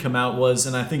 that did come out was,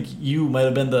 and I think you may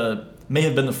have been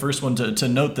the first one to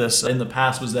note this in the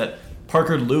past, was that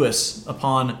Parker Lewis,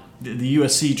 upon the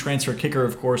USC transfer kicker,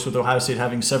 of course, with Ohio State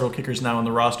having several kickers now on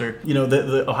the roster.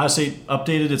 The Ohio State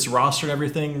updated its roster and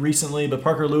everything recently, but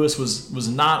Parker Lewis was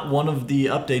not one of the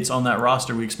updates on that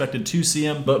roster. We expected to see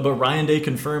him, but Ryan Day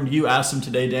confirmed. You asked him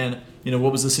today, Dan,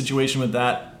 what was the situation with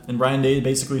that? And Ryan Day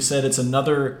basically said it's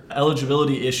another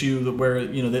eligibility issue where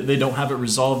they don't have it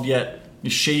resolved yet.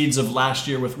 Shades of last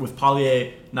year with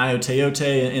Paulie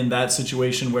Naioteote in that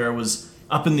situation where it was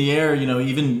up in the air,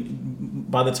 even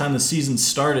by the time the season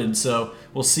started. So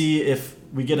we'll see if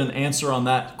we get an answer on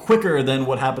that quicker than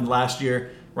what happened last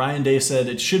year. Ryan Day said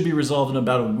it should be resolved in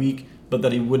about a week, but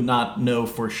that he would not know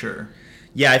for sure.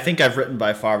 Yeah, I think I've written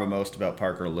by far the most about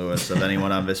Parker Lewis of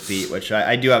anyone on this beat, which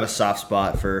I do have a soft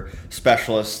spot for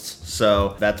specialists,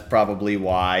 so that's probably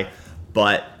why.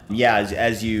 But yeah,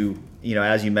 as you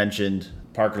mentioned,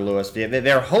 Parker Lewis,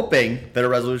 they're hoping that a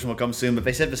resolution will come soon, but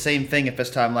they said the same thing at this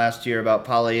time last year about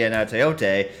Paulie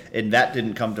Naioteote, and that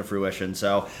didn't come to fruition.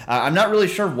 So I'm not really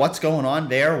sure what's going on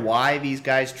there, why these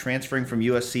guys transferring from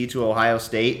USC to Ohio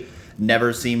State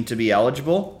never seem to be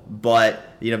eligible, but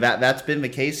that's been the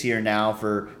case here now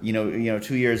for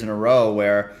 2 years in a row,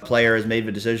 where a player has made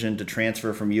the decision to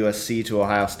transfer from USC to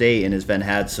Ohio State and has then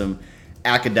had some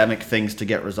academic things to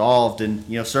get resolved.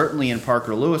 And certainly in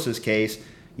Parker Lewis's case,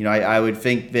 I would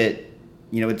think that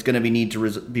it's going to need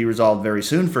to be resolved very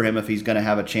soon for him if he's going to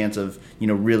have a chance of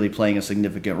really playing a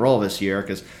significant role this year,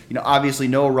 because obviously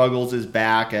Noah Ruggles is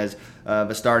back as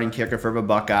the starting kicker for the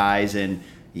Buckeyes, and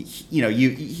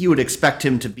you would expect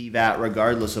him to be that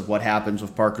regardless of what happens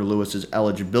with Parker Lewis's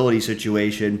eligibility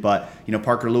situation. But,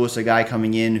 Parker Lewis, a guy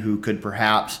coming in who could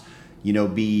perhaps,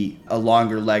 be a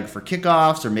longer leg for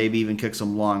kickoffs or maybe even kick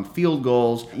some long field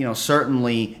goals.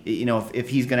 Certainly, if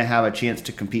he's going to have a chance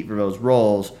to compete for those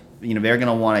roles, they're going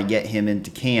to want to get him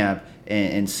into camp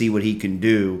and see what he can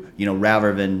do,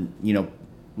 rather than,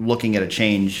 looking at a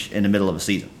change in the middle of a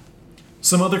season.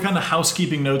 Some other kind of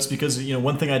housekeeping notes, because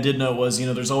one thing I did note was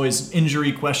there's always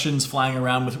injury questions flying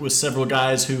around with several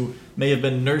guys who may have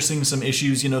been nursing some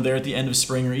issues there at the end of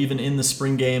spring or even in the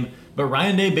spring game. But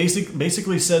Ryan Day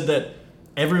basically said that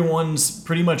everyone's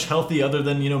pretty much healthy other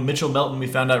than Mitchell Melton. We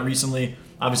found out recently.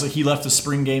 Obviously, he left the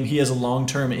spring game. He has a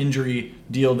long-term injury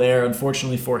deal there,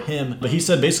 unfortunately for him. But he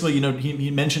said basically,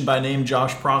 he mentioned by name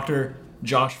Josh Proctor,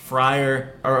 Josh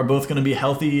Fryer are both going to be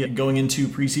healthy going into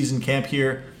preseason camp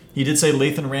here. He did say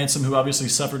Lathan Ransom, who obviously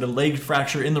suffered a leg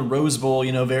fracture in the Rose Bowl,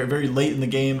 very, very late in the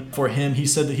game for him. He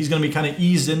said that he's going to be kind of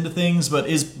eased into things, but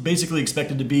is basically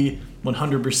expected to be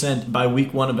 100% by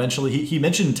week one eventually. He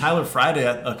mentioned Tyler Friday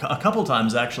a couple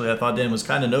times, actually. I thought Dan was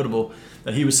kind of notable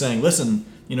that he was saying, listen,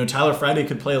 Tyler Friday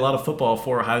could play a lot of football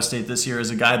for Ohio State this year as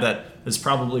a guy that is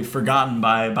probably forgotten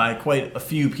by quite a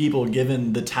few people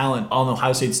given the talent on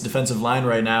Ohio State's defensive line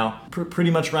right now. Pretty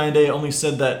much Ryan Day only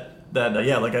said that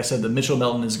like I said, that Mitchell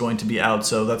Melton is going to be out,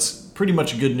 so that's pretty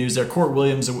much good news there. Court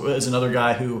Williams is another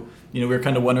guy who, we were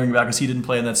kind of wondering about because he didn't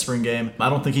play in that spring game. I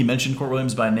don't think he mentioned Court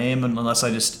Williams by name unless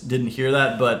I just didn't hear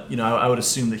that, but, I would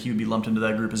assume that he would be lumped into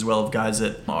that group as well of guys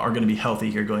that are going to be healthy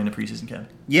here going into preseason camp.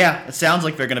 Yeah, it sounds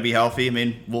like they're going to be healthy. I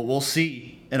mean, we'll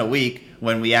see in a week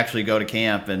when we actually go to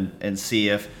camp and see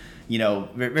if,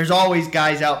 there's always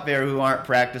guys out there who aren't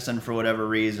practicing for whatever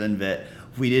reason that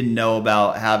we didn't know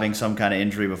about having some kind of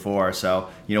injury before. So,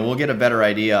 we'll get a better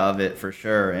idea of it for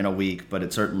sure in a week, but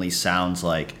it certainly sounds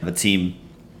like the team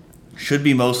should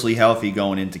be mostly healthy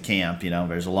going into camp.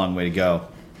 There's a long way to go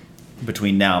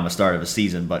between now and the start of the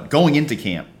season, but going into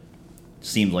camp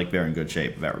seems like they're in good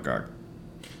shape in that regard.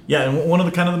 Yeah, and one of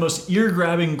the kind of the most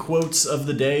ear-grabbing quotes of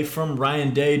the day from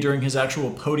Ryan Day during his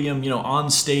actual podium,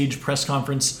 on-stage press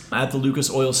conference at the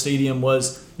Lucas Oil Stadium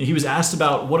was he was asked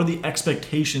about what are the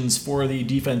expectations for the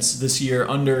defense this year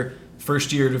under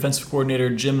first-year defensive coordinator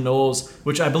Jim Knowles,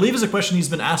 which I believe is a question he's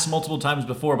been asked multiple times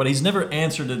before, but he's never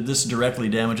answered it this directly,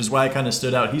 Dan, which is why it kind of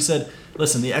stood out. He said,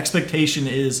 listen, the expectation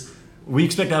is we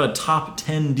expect to have a top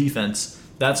 10 defense.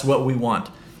 That's what we want.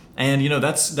 And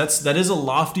that is a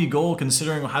lofty goal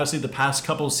considering Ohio State the past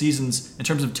couple seasons in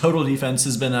terms of total defense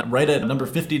has been right at number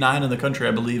 59 in the country,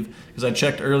 I believe, because I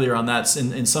checked earlier on that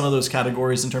in some of those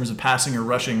categories in terms of passing or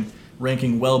rushing,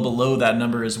 ranking well below that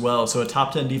number as well. So a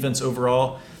top 10 defense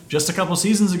overall. Just a couple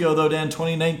seasons ago, though, Dan,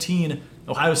 2019,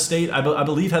 Ohio State, I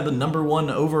believe, had the number one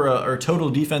or total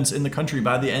defense in the country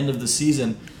by the end of the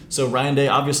season. So Ryan Day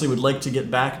obviously would like to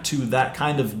get back to that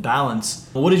kind of balance.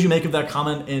 What did you make of that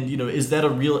comment? And is that a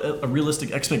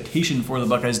realistic expectation for the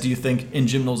Buckeyes, do you think, in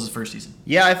Jim Knowles' first season?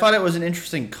 Yeah, I thought it was an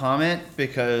interesting comment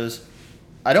because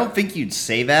I don't think you'd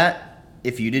say that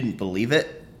if you didn't believe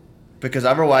it, because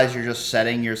otherwise you're just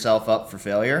setting yourself up for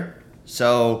failure.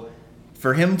 So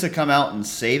for him to come out and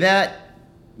say that,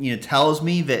 tells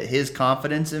me that his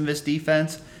confidence in this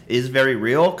defense is very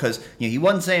real, because he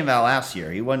wasn't saying that last year.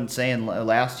 He wasn't saying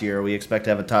last year we expect to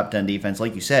have a top 10 defense.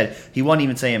 Like you said, he wasn't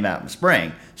even saying that in the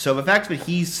spring. So the fact that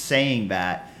he's saying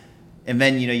that, and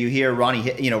then you hear Ronnie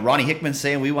Hickman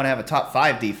saying we want to have a top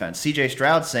 5 defense. C.J.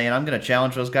 Stroud saying I'm going to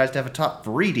challenge those guys to have a top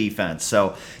 3 defense.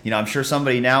 So I'm sure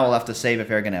somebody now will have to say that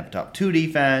they're going to have a top 2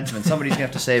 defense, and then somebody's going to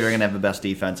have to say they're going to have the best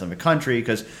defense in the country,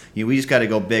 because we just got to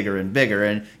go bigger and bigger.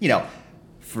 And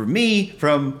for me,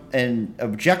 from an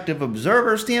objective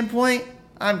observer standpoint,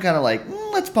 I'm kind of like,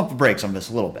 let's pump the brakes on this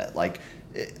a little bit. Like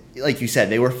you said,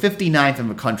 they were 59th in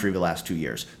the country the last 2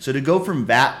 years. So to go from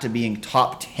that to being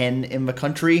top 10 in the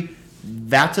country,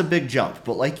 that's a big jump.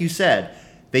 But like you said,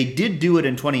 they did do it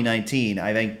in 2019.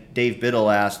 I think Dave Biddle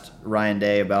asked Ryan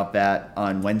Day about that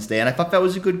on Wednesday, and I thought that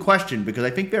was a good question because I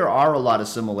think there are a lot of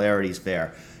similarities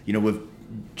there. With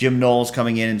Jim Knowles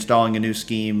coming in, installing a new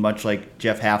scheme, much like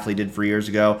Jeff Hafley did 4 years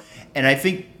ago. And I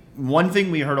think one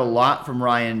thing we heard a lot from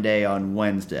Ryan Day on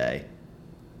Wednesday,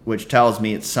 which tells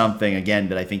me it's something, again,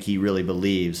 that I think he really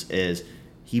believes, is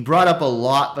he brought up a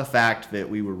lot the fact that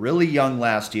we were really young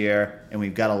last year and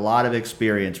we've got a lot of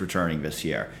experience returning this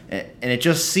year. And it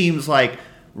just seems like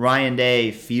Ryan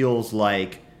Day feels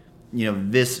like,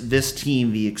 this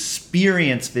team, the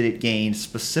experience that it gained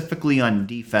specifically on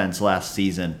defense last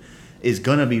season, is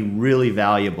going to be really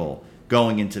valuable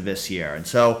going into this year. And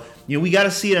so, we got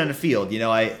to see it on the field.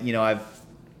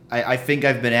 I think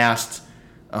I've been asked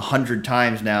 100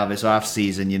 times now this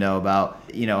offseason, about,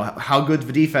 how good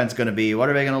the defense going to be. What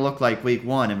are they going to look like week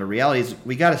one? And the reality is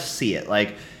we got to see it.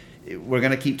 Like, we're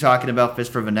going to keep talking about this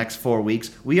for the next 4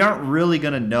 weeks. We aren't really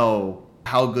going to know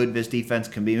how good this defense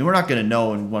can be. I mean, we're not going to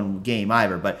know in one game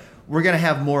either, but we're going to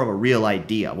have more of a real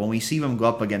idea. When we see them go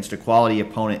up against a quality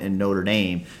opponent in Notre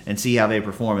Dame and see how they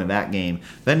perform in that game,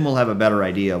 then we'll have a better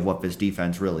idea of what this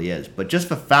defense really is. But just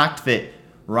the fact that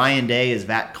Ryan Day is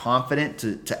that confident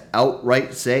to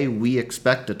outright say we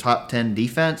expect a top 10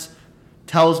 defense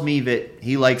tells me that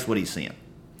he likes what he's seeing.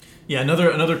 Yeah,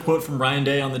 another quote from Ryan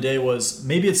Day on the day was,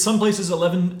 maybe at some places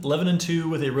 11-2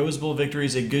 with a Rose Bowl victory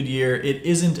is a good year. It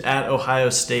isn't at Ohio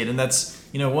State. And that's,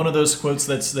 one of those quotes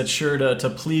that's sure to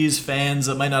please fans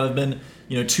that might not have been,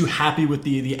 too happy with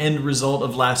the end result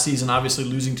of last season, obviously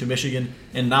losing to Michigan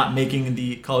and not making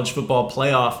the college football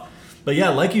playoff. But yeah,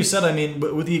 like you said, I mean,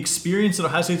 with the experience that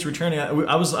Ohio State's returning,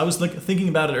 I was thinking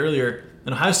about it earlier,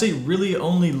 and Ohio State really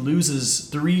only loses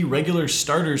 3 regular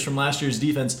starters from last year's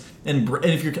defense, and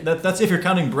if you're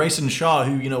counting Bryson Shaw,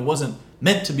 who wasn't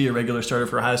meant to be a regular starter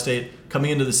for Ohio State coming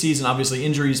into the season. Obviously,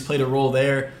 injuries played a role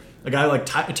there. A guy like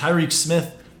Tyreek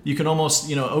Smith, you can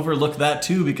almost overlook that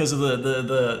too because of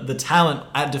the talent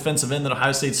at defensive end that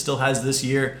Ohio State still has this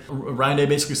year. Ryan Day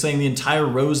basically saying the entire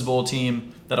Rose Bowl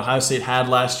team that Ohio State had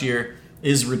last year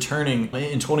is returning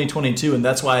in 2022, and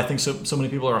that's why I think so many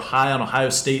people are high on Ohio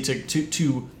State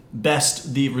to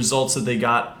best the results that they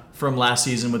got from last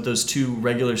season with those 2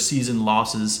 regular season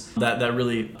losses that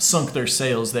really sunk their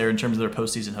sails there in terms of their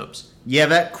postseason hopes. Yeah,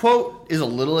 that quote is a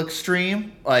little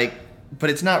extreme, but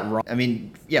it's not wrong. I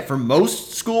mean, yeah, for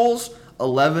most schools,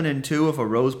 11-2 with a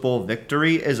Rose Bowl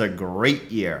victory is a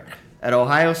great year. At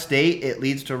Ohio State, it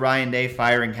leads to Ryan Day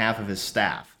firing half of his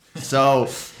staff. So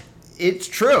it's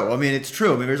true. I mean, it's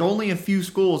true. I mean, there's only a few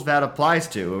schools that applies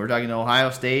to. We're talking Ohio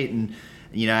State and,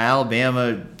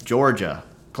 Alabama, Georgia,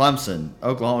 Clemson,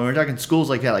 Oklahoma. We're talking schools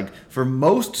like that. Like, for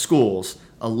most schools,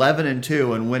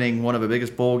 11-2 and winning one of the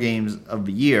biggest bowl games of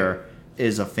the year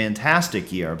is a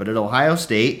fantastic year. But at Ohio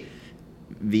State,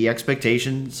 the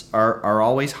expectations are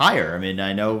always higher. I mean,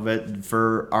 I know that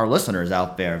for our listeners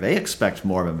out there, they expect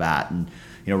more than that. And,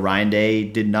 Ryan Day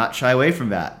did not shy away from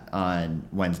that on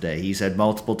Wednesday. He said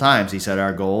multiple times,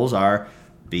 our goals are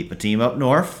beat the team up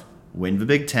north, win the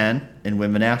Big Ten, and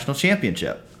win the national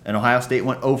championship. And Ohio State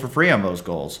went 0 for 3 on those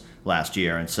goals last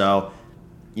year. And so,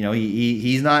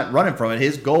 he's not running from it.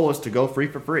 His goal is to go 3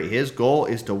 for 3. His goal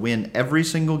is to win every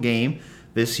single game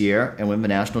this year and win the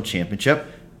national championship.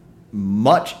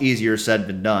 Much easier said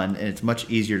than done, and it's much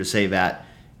easier to say that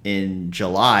in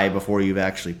July before you've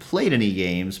actually played any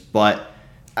games. But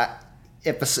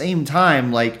at the same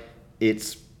time,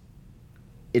 it's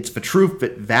the truth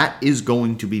that is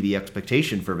going to be the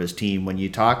expectation for this team when you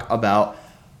talk about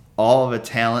all of the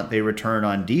talent they return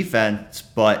on defense,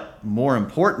 but more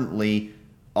importantly,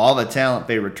 all the talent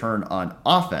they return on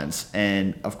offense.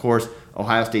 And of course,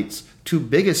 Ohio State's 2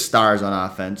 biggest stars on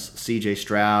offense, C.J.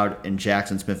 Stroud and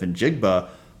Jackson Smith-Njigba,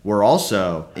 were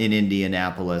also in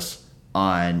Indianapolis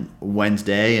on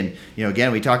Wednesday. And,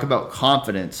 again, we talk about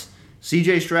confidence.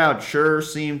 C.J. Stroud sure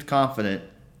seemed confident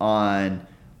on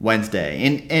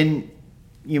Wednesday. And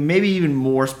maybe even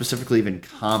more specifically even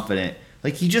confident.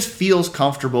 Like, he just feels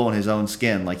comfortable in his own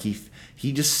skin. Like,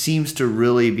 he just seems to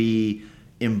really be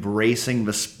embracing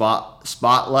the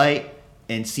spotlight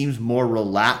and seems more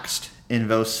relaxed in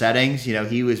those settings.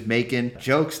 He was making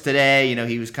jokes today.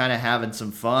 He was kind of having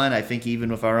some fun. I think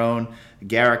even with our own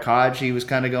Garrick Hodge, he was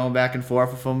kind of going back and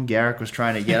forth with him. Garrick was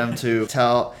trying to get him to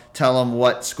tell him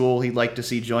what school he'd like to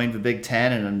see join the Big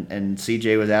Ten, and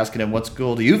CJ was asking him, what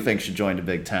school do you think should join the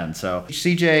Big Ten? So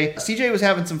CJ was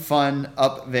having some fun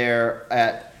up there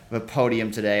at the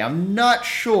podium today. I'm not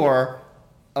sure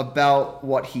about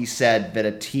what he said, that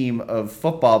a team of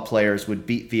football players would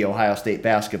beat the Ohio State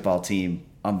basketball team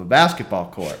on the basketball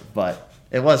court, but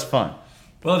it was fun.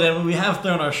 Well, Dan, we have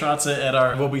thrown our shots at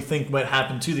our what we think might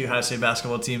happen to the Ohio State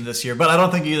basketball team this year, but I don't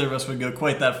think either of us would go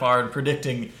quite that far in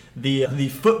predicting the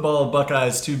football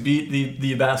Buckeyes to beat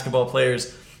the basketball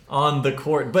players on the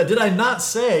court. But did I not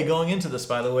say going into this,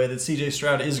 by the way, that C.J.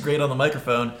 Stroud is great on the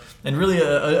microphone and really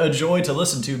a joy to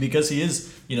listen to because he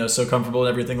is, so comfortable and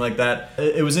everything like that.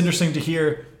 It was interesting to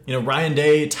hear, Ryan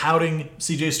Day touting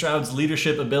C.J. Stroud's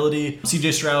leadership ability.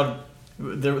 C.J. Stroud,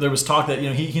 there was talk that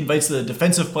he invites the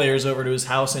defensive players over to his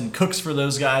house and cooks for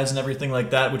those guys and everything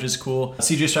like that, which is cool.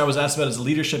 C.J. Stroud was asked about his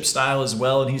leadership style as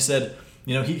well, and he said,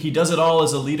 he does it all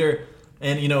as a leader.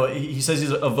 And, he says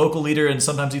he's a vocal leader, and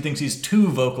sometimes he thinks he's too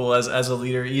vocal as a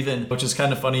leader even, which is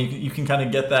kind of funny. You can kind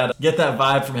of get that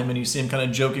vibe from him, and you see him kind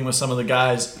of joking with some of the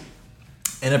guys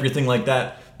and everything like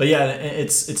that. But yeah,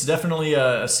 it's definitely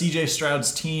a CJ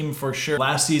Stroud's team for sure.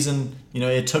 Last season,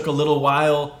 it took a little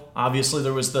while. Obviously,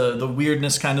 there was the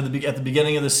weirdness kind of at the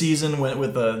beginning of the season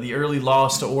with the early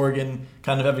loss to Oregon,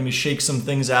 kind of having to shake some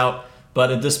things out. But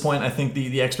at this point, I think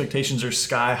the expectations are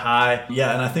sky high.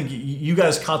 Yeah, and I think you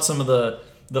guys caught some of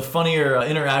the funnier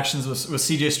interactions with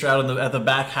CJ Stroud at the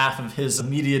back half of his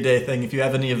media day thing. If you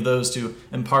have any of those to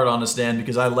impart on us, Dan,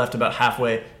 because I left about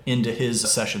halfway into his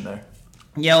session there.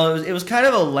 Yeah, well, it was kind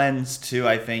of a lens, too,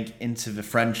 I think, into the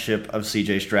friendship of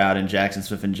C.J. Stroud and Jaxon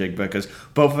Smith-Njigba, because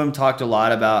both of them talked a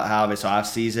lot about how this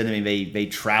offseason, they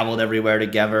traveled everywhere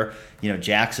together.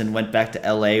 Jackson went back to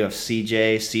L.A. with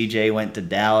C.J. C.J. went to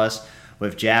Dallas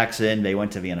with Jackson. They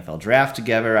went to the NFL draft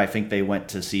together. I think they went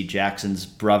to see Jackson's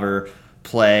brother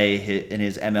play in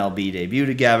his MLB debut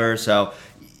together. So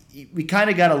we kind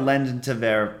of got a lens into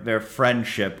their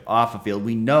friendship off the field.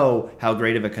 We know how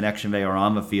great of a connection they are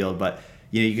on the field, but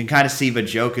you can kind of see the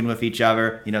joking with each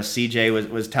other. CJ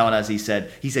was telling us, he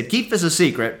said, keep this a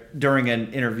secret during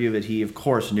an interview that he, of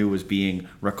course, knew was being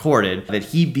recorded, that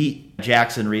he beat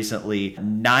Jackson recently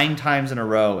 9 times in a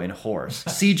row in horse.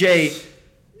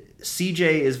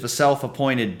 CJ is the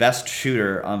self-appointed best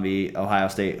shooter on the Ohio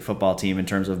State football team in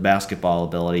terms of basketball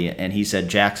ability, and he said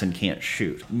Jackson can't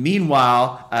shoot.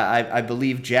 Meanwhile, I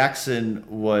believe Jackson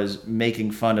was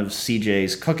making fun of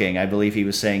CJ's cooking. I believe he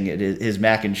was saying his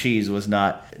mac and cheese was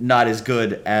not as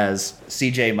good as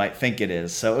CJ might think it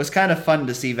is. So it was kind of fun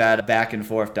to see that back and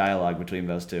forth dialogue between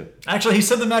those two. Actually, he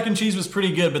said the mac and cheese was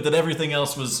pretty good, but that everything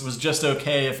else was just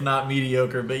okay, if not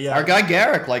mediocre. But yeah, our guy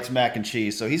Garrick likes mac and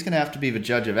cheese, so he's going to have to be the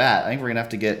judge of that. I think we're going to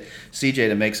have to get CJ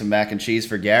to make some mac and cheese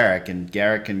for Garrick, and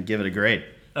Garrick can give it a grade.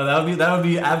 That would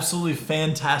be absolutely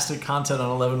fantastic content on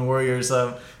 11 Warriors.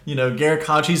 Garrick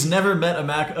Hodge, he's never met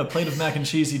a plate of mac and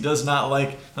cheese he does not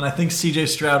like, and I think CJ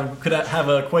Stroud could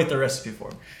have quite the recipe for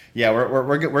him. Yeah,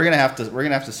 we're gonna have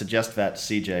to suggest that to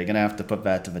CJ. Gonna have to put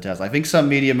that to the test. I think some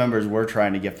media members were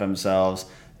trying to get themselves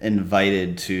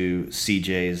invited to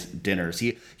CJ's dinners.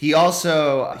 He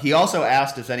also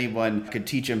asked if anyone could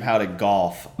teach him how to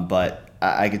golf, but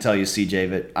I can tell you,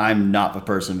 CJ, that I'm not the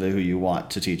person who you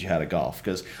want to teach you how to golf,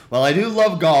 because while I do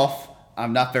love golf,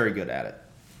 I'm not very good at it.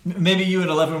 Maybe you and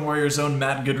 11 Warriors own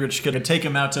Matt Goodrich could take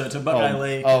him out to Buckeye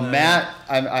Lake. Matt,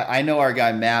 I know our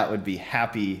guy Matt would be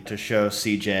happy to show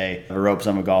CJ the ropes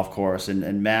on a golf course,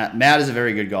 and Matt is a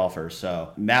very good golfer,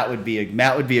 so Matt would be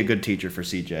a good teacher for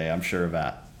CJ. I'm sure of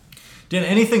that. Dan,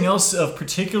 anything else of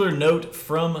particular note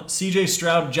from CJ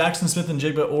Stroud, Jaxon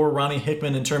Smith-Njigba, or Ronnie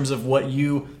Hickman in terms of what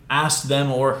you asked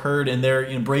them or heard in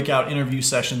their breakout interview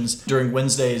sessions during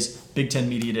Wednesday's Big Ten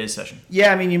Media Day session?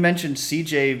 Yeah, you mentioned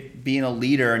CJ being a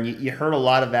leader, and you heard a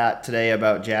lot of that today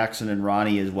about Jackson and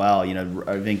Ronnie as well.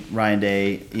 I think Ryan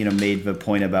Day, made the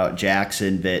point about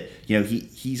Jackson that,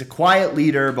 he's a quiet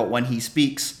leader, but when he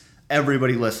speaks,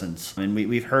 everybody listens. And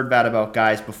we've heard that about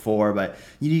guys before, but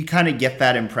you kind of get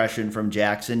that impression from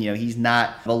Jackson. He's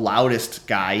not the loudest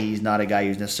guy. He's not a guy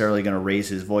who's necessarily going to raise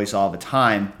his voice all the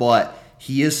time, but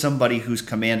he is somebody who's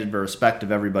commanded the respect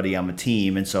of everybody on the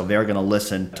team, and so they're going to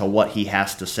listen to what he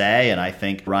has to say. And I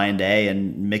think Ryan Day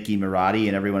and Mickey Marotti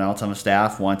and everyone else on the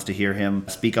staff wants to hear him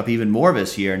speak up even more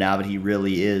this year now that he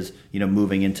really is,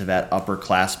 moving into that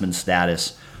upperclassman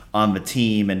status on the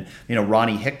team. And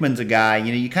Ronnie Hickman's a guy,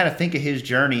 you kind of think of his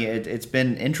journey. It's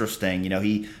been interesting.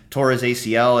 He tore his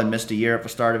ACL and missed a year at the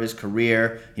start of his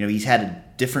career. He's had a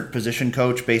different position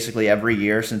coach basically every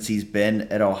year since he's been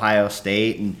at Ohio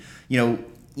State. And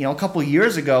a couple of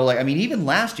years ago, even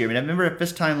last year, I remember at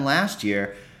this time last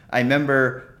year, I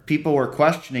remember people were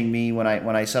questioning me when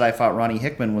I said I thought Ronnie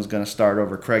Hickman was going to start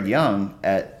over Craig Young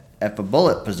at the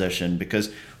bullet position,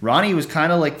 because Ronnie was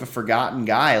kind of like the forgotten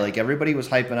guy. Everybody was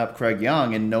hyping up Craig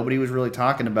Young, and nobody was really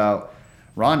talking about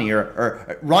Ronnie.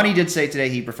 Or Ronnie did say today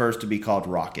he prefers to be called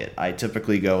Rocket. I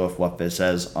typically go with what this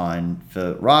says on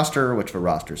the roster, which the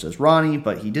roster says Ronnie,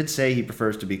 but he did say he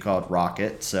prefers to be called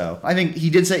Rocket. So I think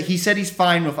he said he's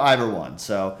fine with either one.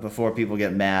 So before people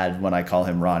get mad when I call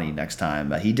him Ronnie next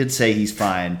time, he did say he's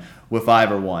fine with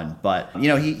either one. But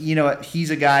he's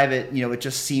a guy that it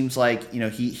just seems like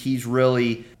he's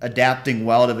really adapting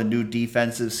well to the new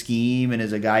defensive scheme, and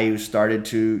is a guy who started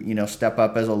to step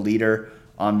up as a leader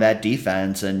on that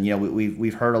defense. And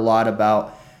we've heard a lot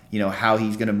about how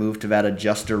he's going to move to that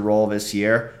adjuster role this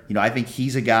year. I think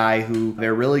he's a guy who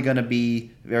they're really going to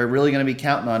be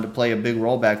counting on to play a big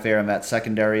role back there in that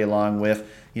secondary, along with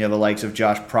the likes of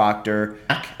Josh Proctor,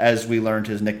 as we learned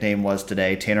his nickname was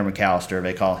today, Tanner McAllister.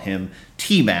 They call him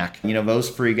T-Mac. Those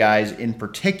three guys in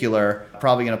particular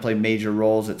probably going to play major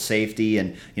roles at safety.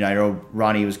 And, I know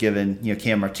Ronnie was giving,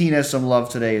 Cam Martinez some love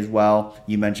today as well.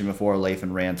 You mentioned before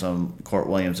Lathan Ransom, Court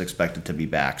Williams expected to be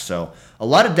back. So a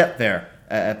lot of depth there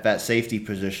at that safety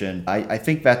position. I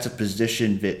think that's a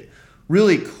position that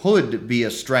really could be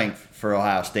a strength for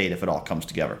Ohio State if it all comes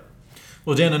together.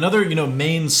 Well, Dan, another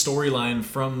main storyline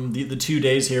from the 2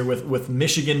 days here with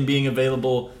Michigan being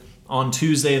available on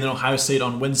Tuesday and then Ohio State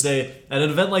on Wednesday. At an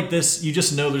event like this, you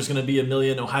just know there's going to be a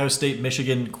million Ohio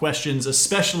State-Michigan questions,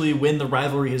 especially when the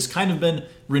rivalry has kind of been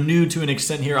renewed to an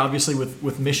extent here, obviously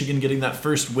with Michigan getting that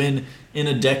first win in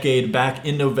a decade back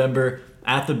in November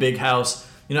at the Big House.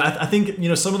 I think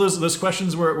some of those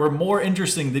questions were more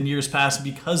interesting than years past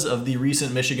because of the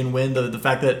recent Michigan win, the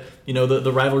fact that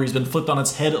the rivalry's been flipped on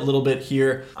its head a little bit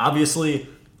here. Obviously,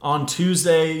 on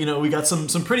Tuesday, we got some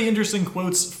pretty interesting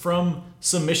quotes from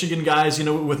some Michigan guys,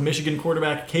 with Michigan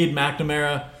quarterback Cade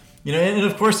McNamara. And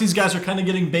of course these guys are kind of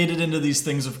getting baited into these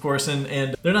things, of course,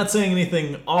 and they're not saying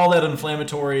anything all that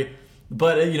inflammatory.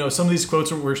 But, some of these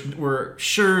quotes were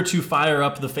sure to fire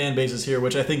up the fan bases here,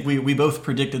 which I think we both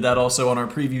predicted that also on our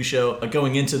preview show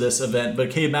going into this event. But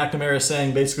Cade McNamara is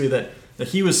saying basically that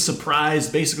he was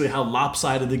surprised basically how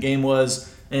lopsided the game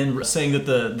was, and saying that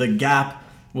the gap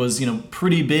was,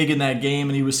 pretty big in that game,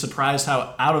 and he was surprised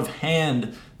how out of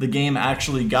hand the game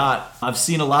actually got. I've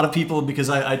seen a lot of people, because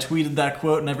I tweeted that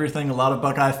quote and everything, a lot of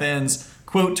Buckeye fans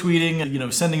quote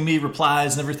tweeting, sending me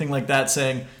replies and everything like that,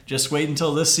 saying, just wait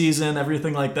until this season,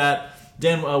 everything like that.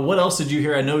 Dan, what else did you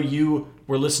hear? I know you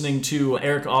were listening to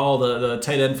Eric All, the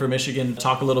tight end for Michigan,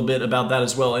 talk a little bit about that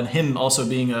as well, and him also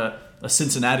being a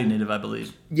Cincinnati native, I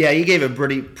believe. Yeah, he gave a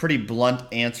pretty blunt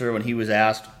answer when he was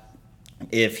asked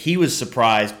if he was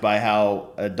surprised by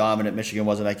how dominant Michigan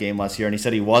was in that game last year, and he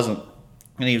said he wasn't.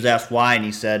 And he was asked why, and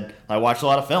he said, I watched a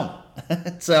lot of film.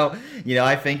 So,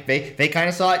 I think they kind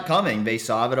of saw it coming. They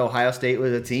saw that Ohio State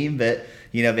was a team that,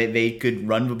 they could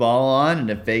run the ball on, and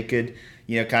if they could,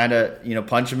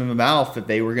 punch them in the mouth, that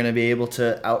they were going to be able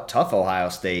to out-tough Ohio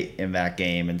State in that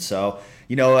game. And so,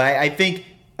 I think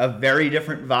a very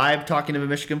different vibe talking to the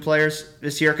Michigan players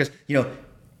this year, because,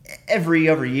 every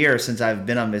other year since I've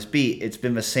been on this beat, it's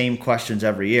been the same questions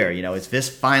every year. Is this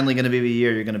finally going to be the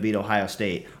year you're going to beat Ohio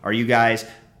State? Are you guys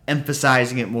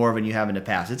emphasizing it more than you have in the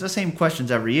past? It's the same questions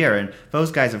every year, and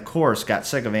those guys, of course, got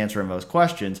sick of answering those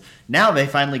questions. Now they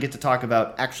finally get to talk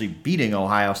about actually beating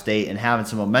Ohio State and having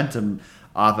some momentum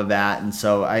off of that, and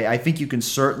so I think you can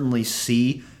certainly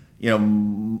see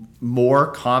more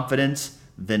confidence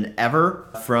than ever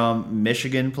from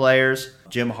Michigan players,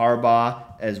 Jim Harbaugh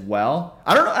as well.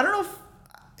 I don't know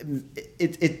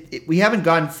if we haven't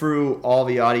gone through all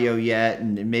the audio yet,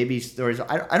 and maybe stories.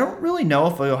 I don't really know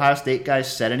if the Ohio State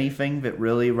guys said anything that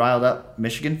really riled up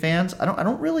Michigan fans. I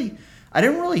didn't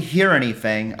really hear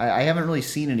anything. I haven't really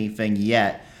seen anything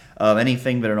yet of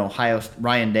anything that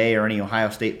Ryan Day or any Ohio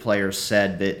State players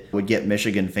said that would get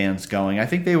Michigan fans going. I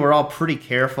think they were all pretty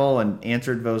careful and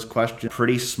answered those questions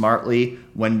pretty smartly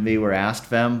when they were asked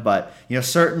them. But,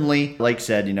 certainly, like I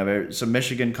said, there were some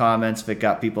Michigan comments that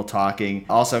got people talking.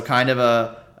 Also kind of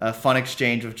a fun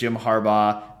exchange with Jim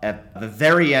Harbaugh at the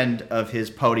very end of his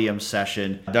podium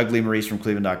session. Doug Lee Maurice from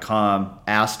Cleveland.com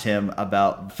asked him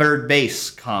about third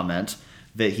base comment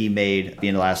that he made at the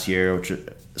end of last year, which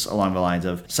is along the lines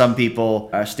of some people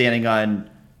are standing on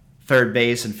third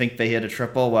base and think they hit a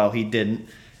triple. Well, he didn't.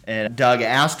 And Doug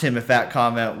asked him if that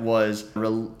comment was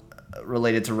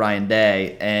related to Ryan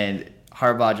Day, and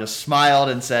Harbaugh just smiled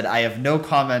and said, I have no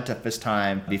comment at this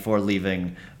time, before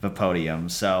leaving the podium.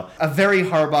 So a very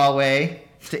Harbaugh way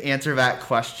to answer that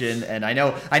question. And I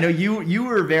know you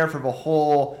were there for the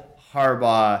whole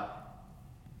Harbaugh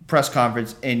press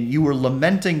conference, and you were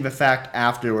lamenting the fact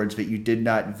afterwards that you did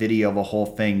not video the whole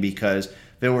thing, because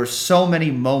there were so many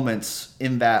moments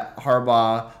in that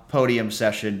Harbaugh podium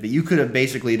session that you could have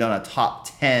basically done a top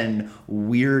 10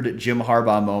 weird Jim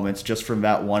Harbaugh moments just from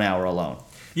that 1 hour alone.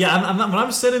 Yeah, I'm not, when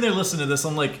I'm sitting there listening to this,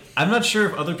 I'm like, I'm not sure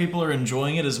if other people are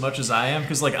enjoying it as much as I am,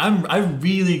 because I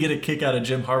really get a kick out of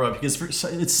Jim Harbaugh, because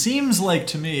it seems like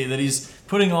to me that he's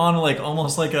putting on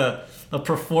almost like a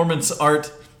performance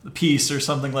art piece or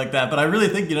something like that. But I really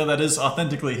think that is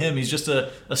authentically him. He's just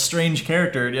a strange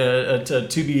character,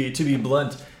 to be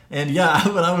blunt. And yeah,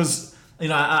 when I was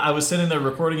I was sitting there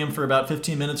recording him for about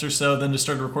 15 minutes or so, then just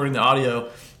started recording the audio.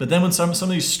 But then when some of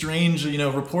these strange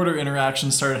reporter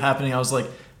interactions started happening, I was like,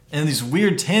 and these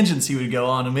weird tangents he would go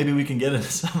on, and maybe we can get into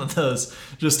some of those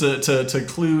just to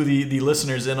clue the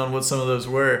listeners in on what some of those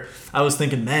were. I was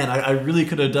thinking, man, I really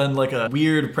could have done like a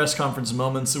weird press conference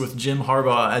moments with Jim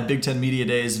Harbaugh at Big Ten Media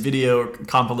Days video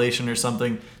compilation or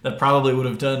something that probably would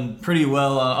have done pretty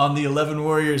well on the 11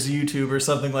 Warriors YouTube or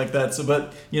something like that. So,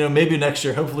 but maybe next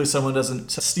year, hopefully someone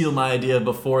doesn't steal my idea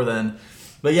before then.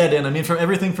 But yeah, Dan, I mean, from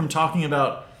everything from talking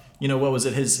about, what was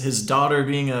it? His daughter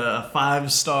being a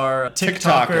 5-star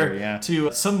TikToker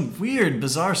to some weird,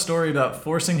 bizarre story about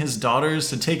forcing his daughters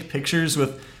to take pictures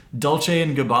with Dolce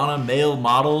 & Gabbana male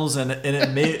models,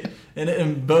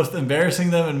 and both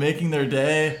embarrassing them and making their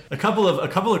day. A couple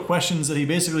of questions that he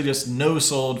basically just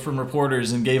no-sold from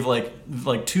reporters and gave like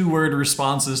 2-word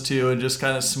responses to, and just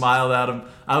kind of smiled at them.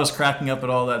 I was cracking up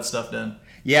at all that stuff, Dan.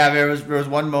 Yeah, there was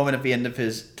one moment at the end of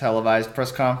his televised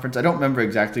press conference. I don't remember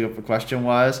exactly what the question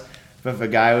was, but the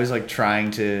guy was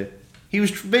he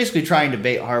was basically trying to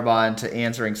bait Harbaugh into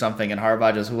answering something, and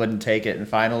Harbaugh just wouldn't take it. And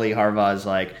finally, Harbaugh's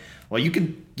like, well, you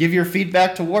can give your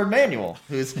feedback to Ward Manuel,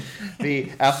 who's the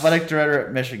athletic director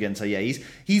at Michigan. So yeah,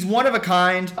 he's one of a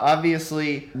kind.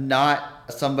 Obviously not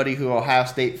somebody who Ohio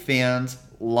State fans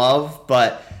love,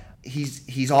 but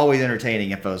he's always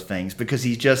entertaining at those things because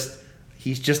he's just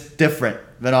different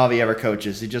than all the other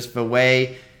coaches. The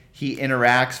way he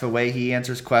interacts, the way he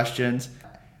answers questions.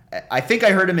 I think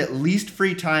I heard him at least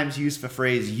 3 times use the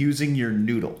phrase "using your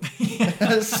noodle."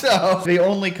 So the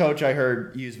only coach I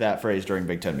heard use that phrase during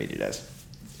Big Ten Media Days.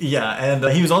 Yeah, and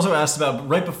he was also asked about,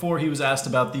 right before he was asked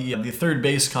about the third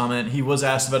base comment, he was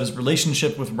asked about his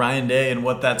relationship with Ryan Day and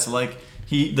what that's like.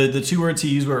 The 2 words he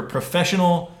used were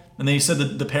professional, and then he said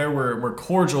that the pair were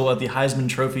cordial at the Heisman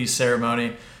Trophy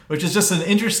ceremony, which is just an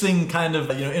interesting kind of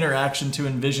interaction to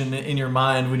envision in your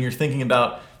mind when you're thinking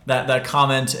about that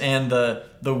comment and the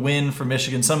win for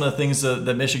Michigan. Some of the things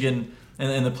that Michigan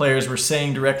and the players were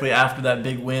saying directly after that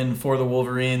big win for the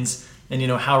Wolverines, and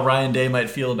how Ryan Day might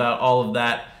feel about all of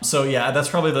that. So yeah, that's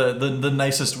probably the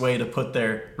nicest way to put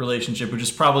their relationship, which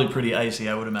is probably pretty icy,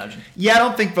 I would imagine. Yeah, I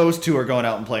don't think those two are going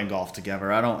out and playing golf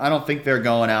together. I don't think they're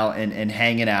going out and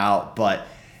hanging out, but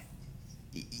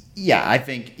yeah, I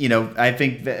think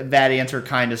that answer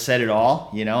kind of said it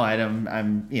all.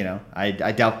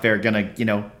 I doubt they're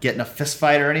gonna get in a fist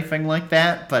fight or anything like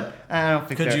that. But I don't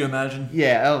think. Could you imagine?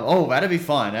 Yeah. Oh, that'd be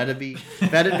fun. That'd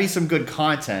be some good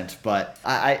content. But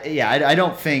I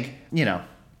don't think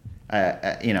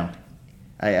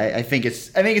I think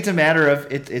it's a matter of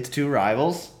it's 2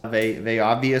 rivals. They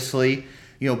obviously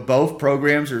both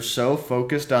programs are so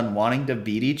focused on wanting to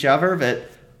beat each other that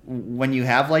when you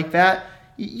have like that,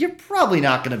 you're probably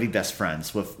not going to be best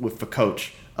friends with the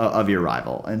coach of your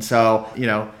rival. And so,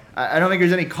 I don't think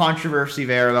there's any controversy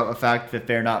there about the fact that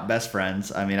they're not best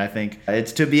friends. I mean, I think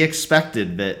it's to be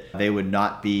expected that they would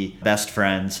not be best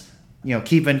friends.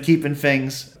 Keeping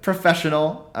things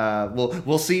professional.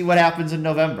 We'll see what happens in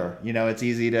November. It's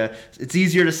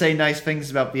easier to say nice things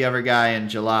about the other guy in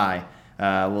July.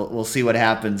 We'll see what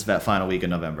happens that final week in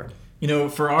November.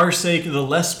 For our sake, the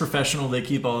less professional they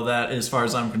keep all of that, as far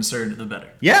as I'm concerned, the better.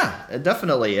 Yeah,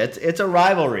 definitely. It's a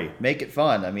rivalry. Make it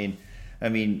fun.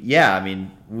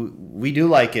 We do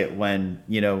like it when,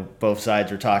 both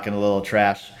sides are talking a little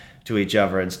trash to each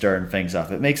other and stirring things up.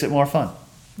 It makes it more fun.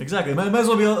 Exactly. Might as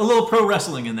well be a little pro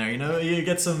wrestling in there. You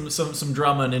get some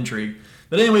drama and intrigue.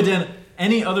 But anyway, Dan,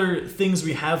 any other things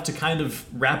we have to kind of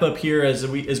wrap up here as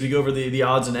we go over the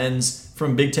odds and ends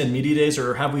from Big Ten Media Days,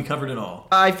 or have we covered it all?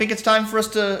 I think it's time for us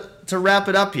to wrap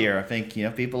it up here. I think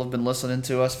people have been listening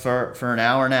to us for an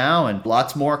hour now, and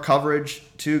lots more coverage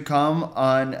to come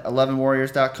on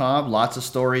 11warriors.com. Lots of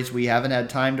stories we haven't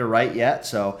had time to write yet,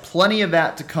 so plenty of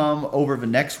that to come over the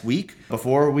next week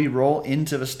before we roll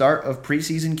into the start of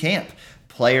preseason camp.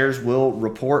 Players will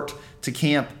report to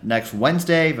camp next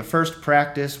Wednesday. The first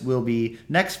practice will be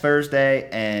next Thursday,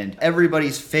 and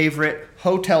everybody's favorite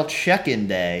hotel check-in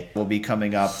day will be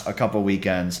coming up a couple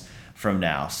weekends from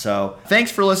now. So thanks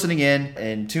for listening in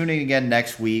and tuning again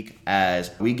next week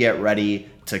as we get ready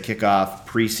to kick off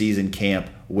preseason camp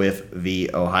with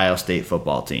the Ohio State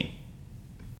football team.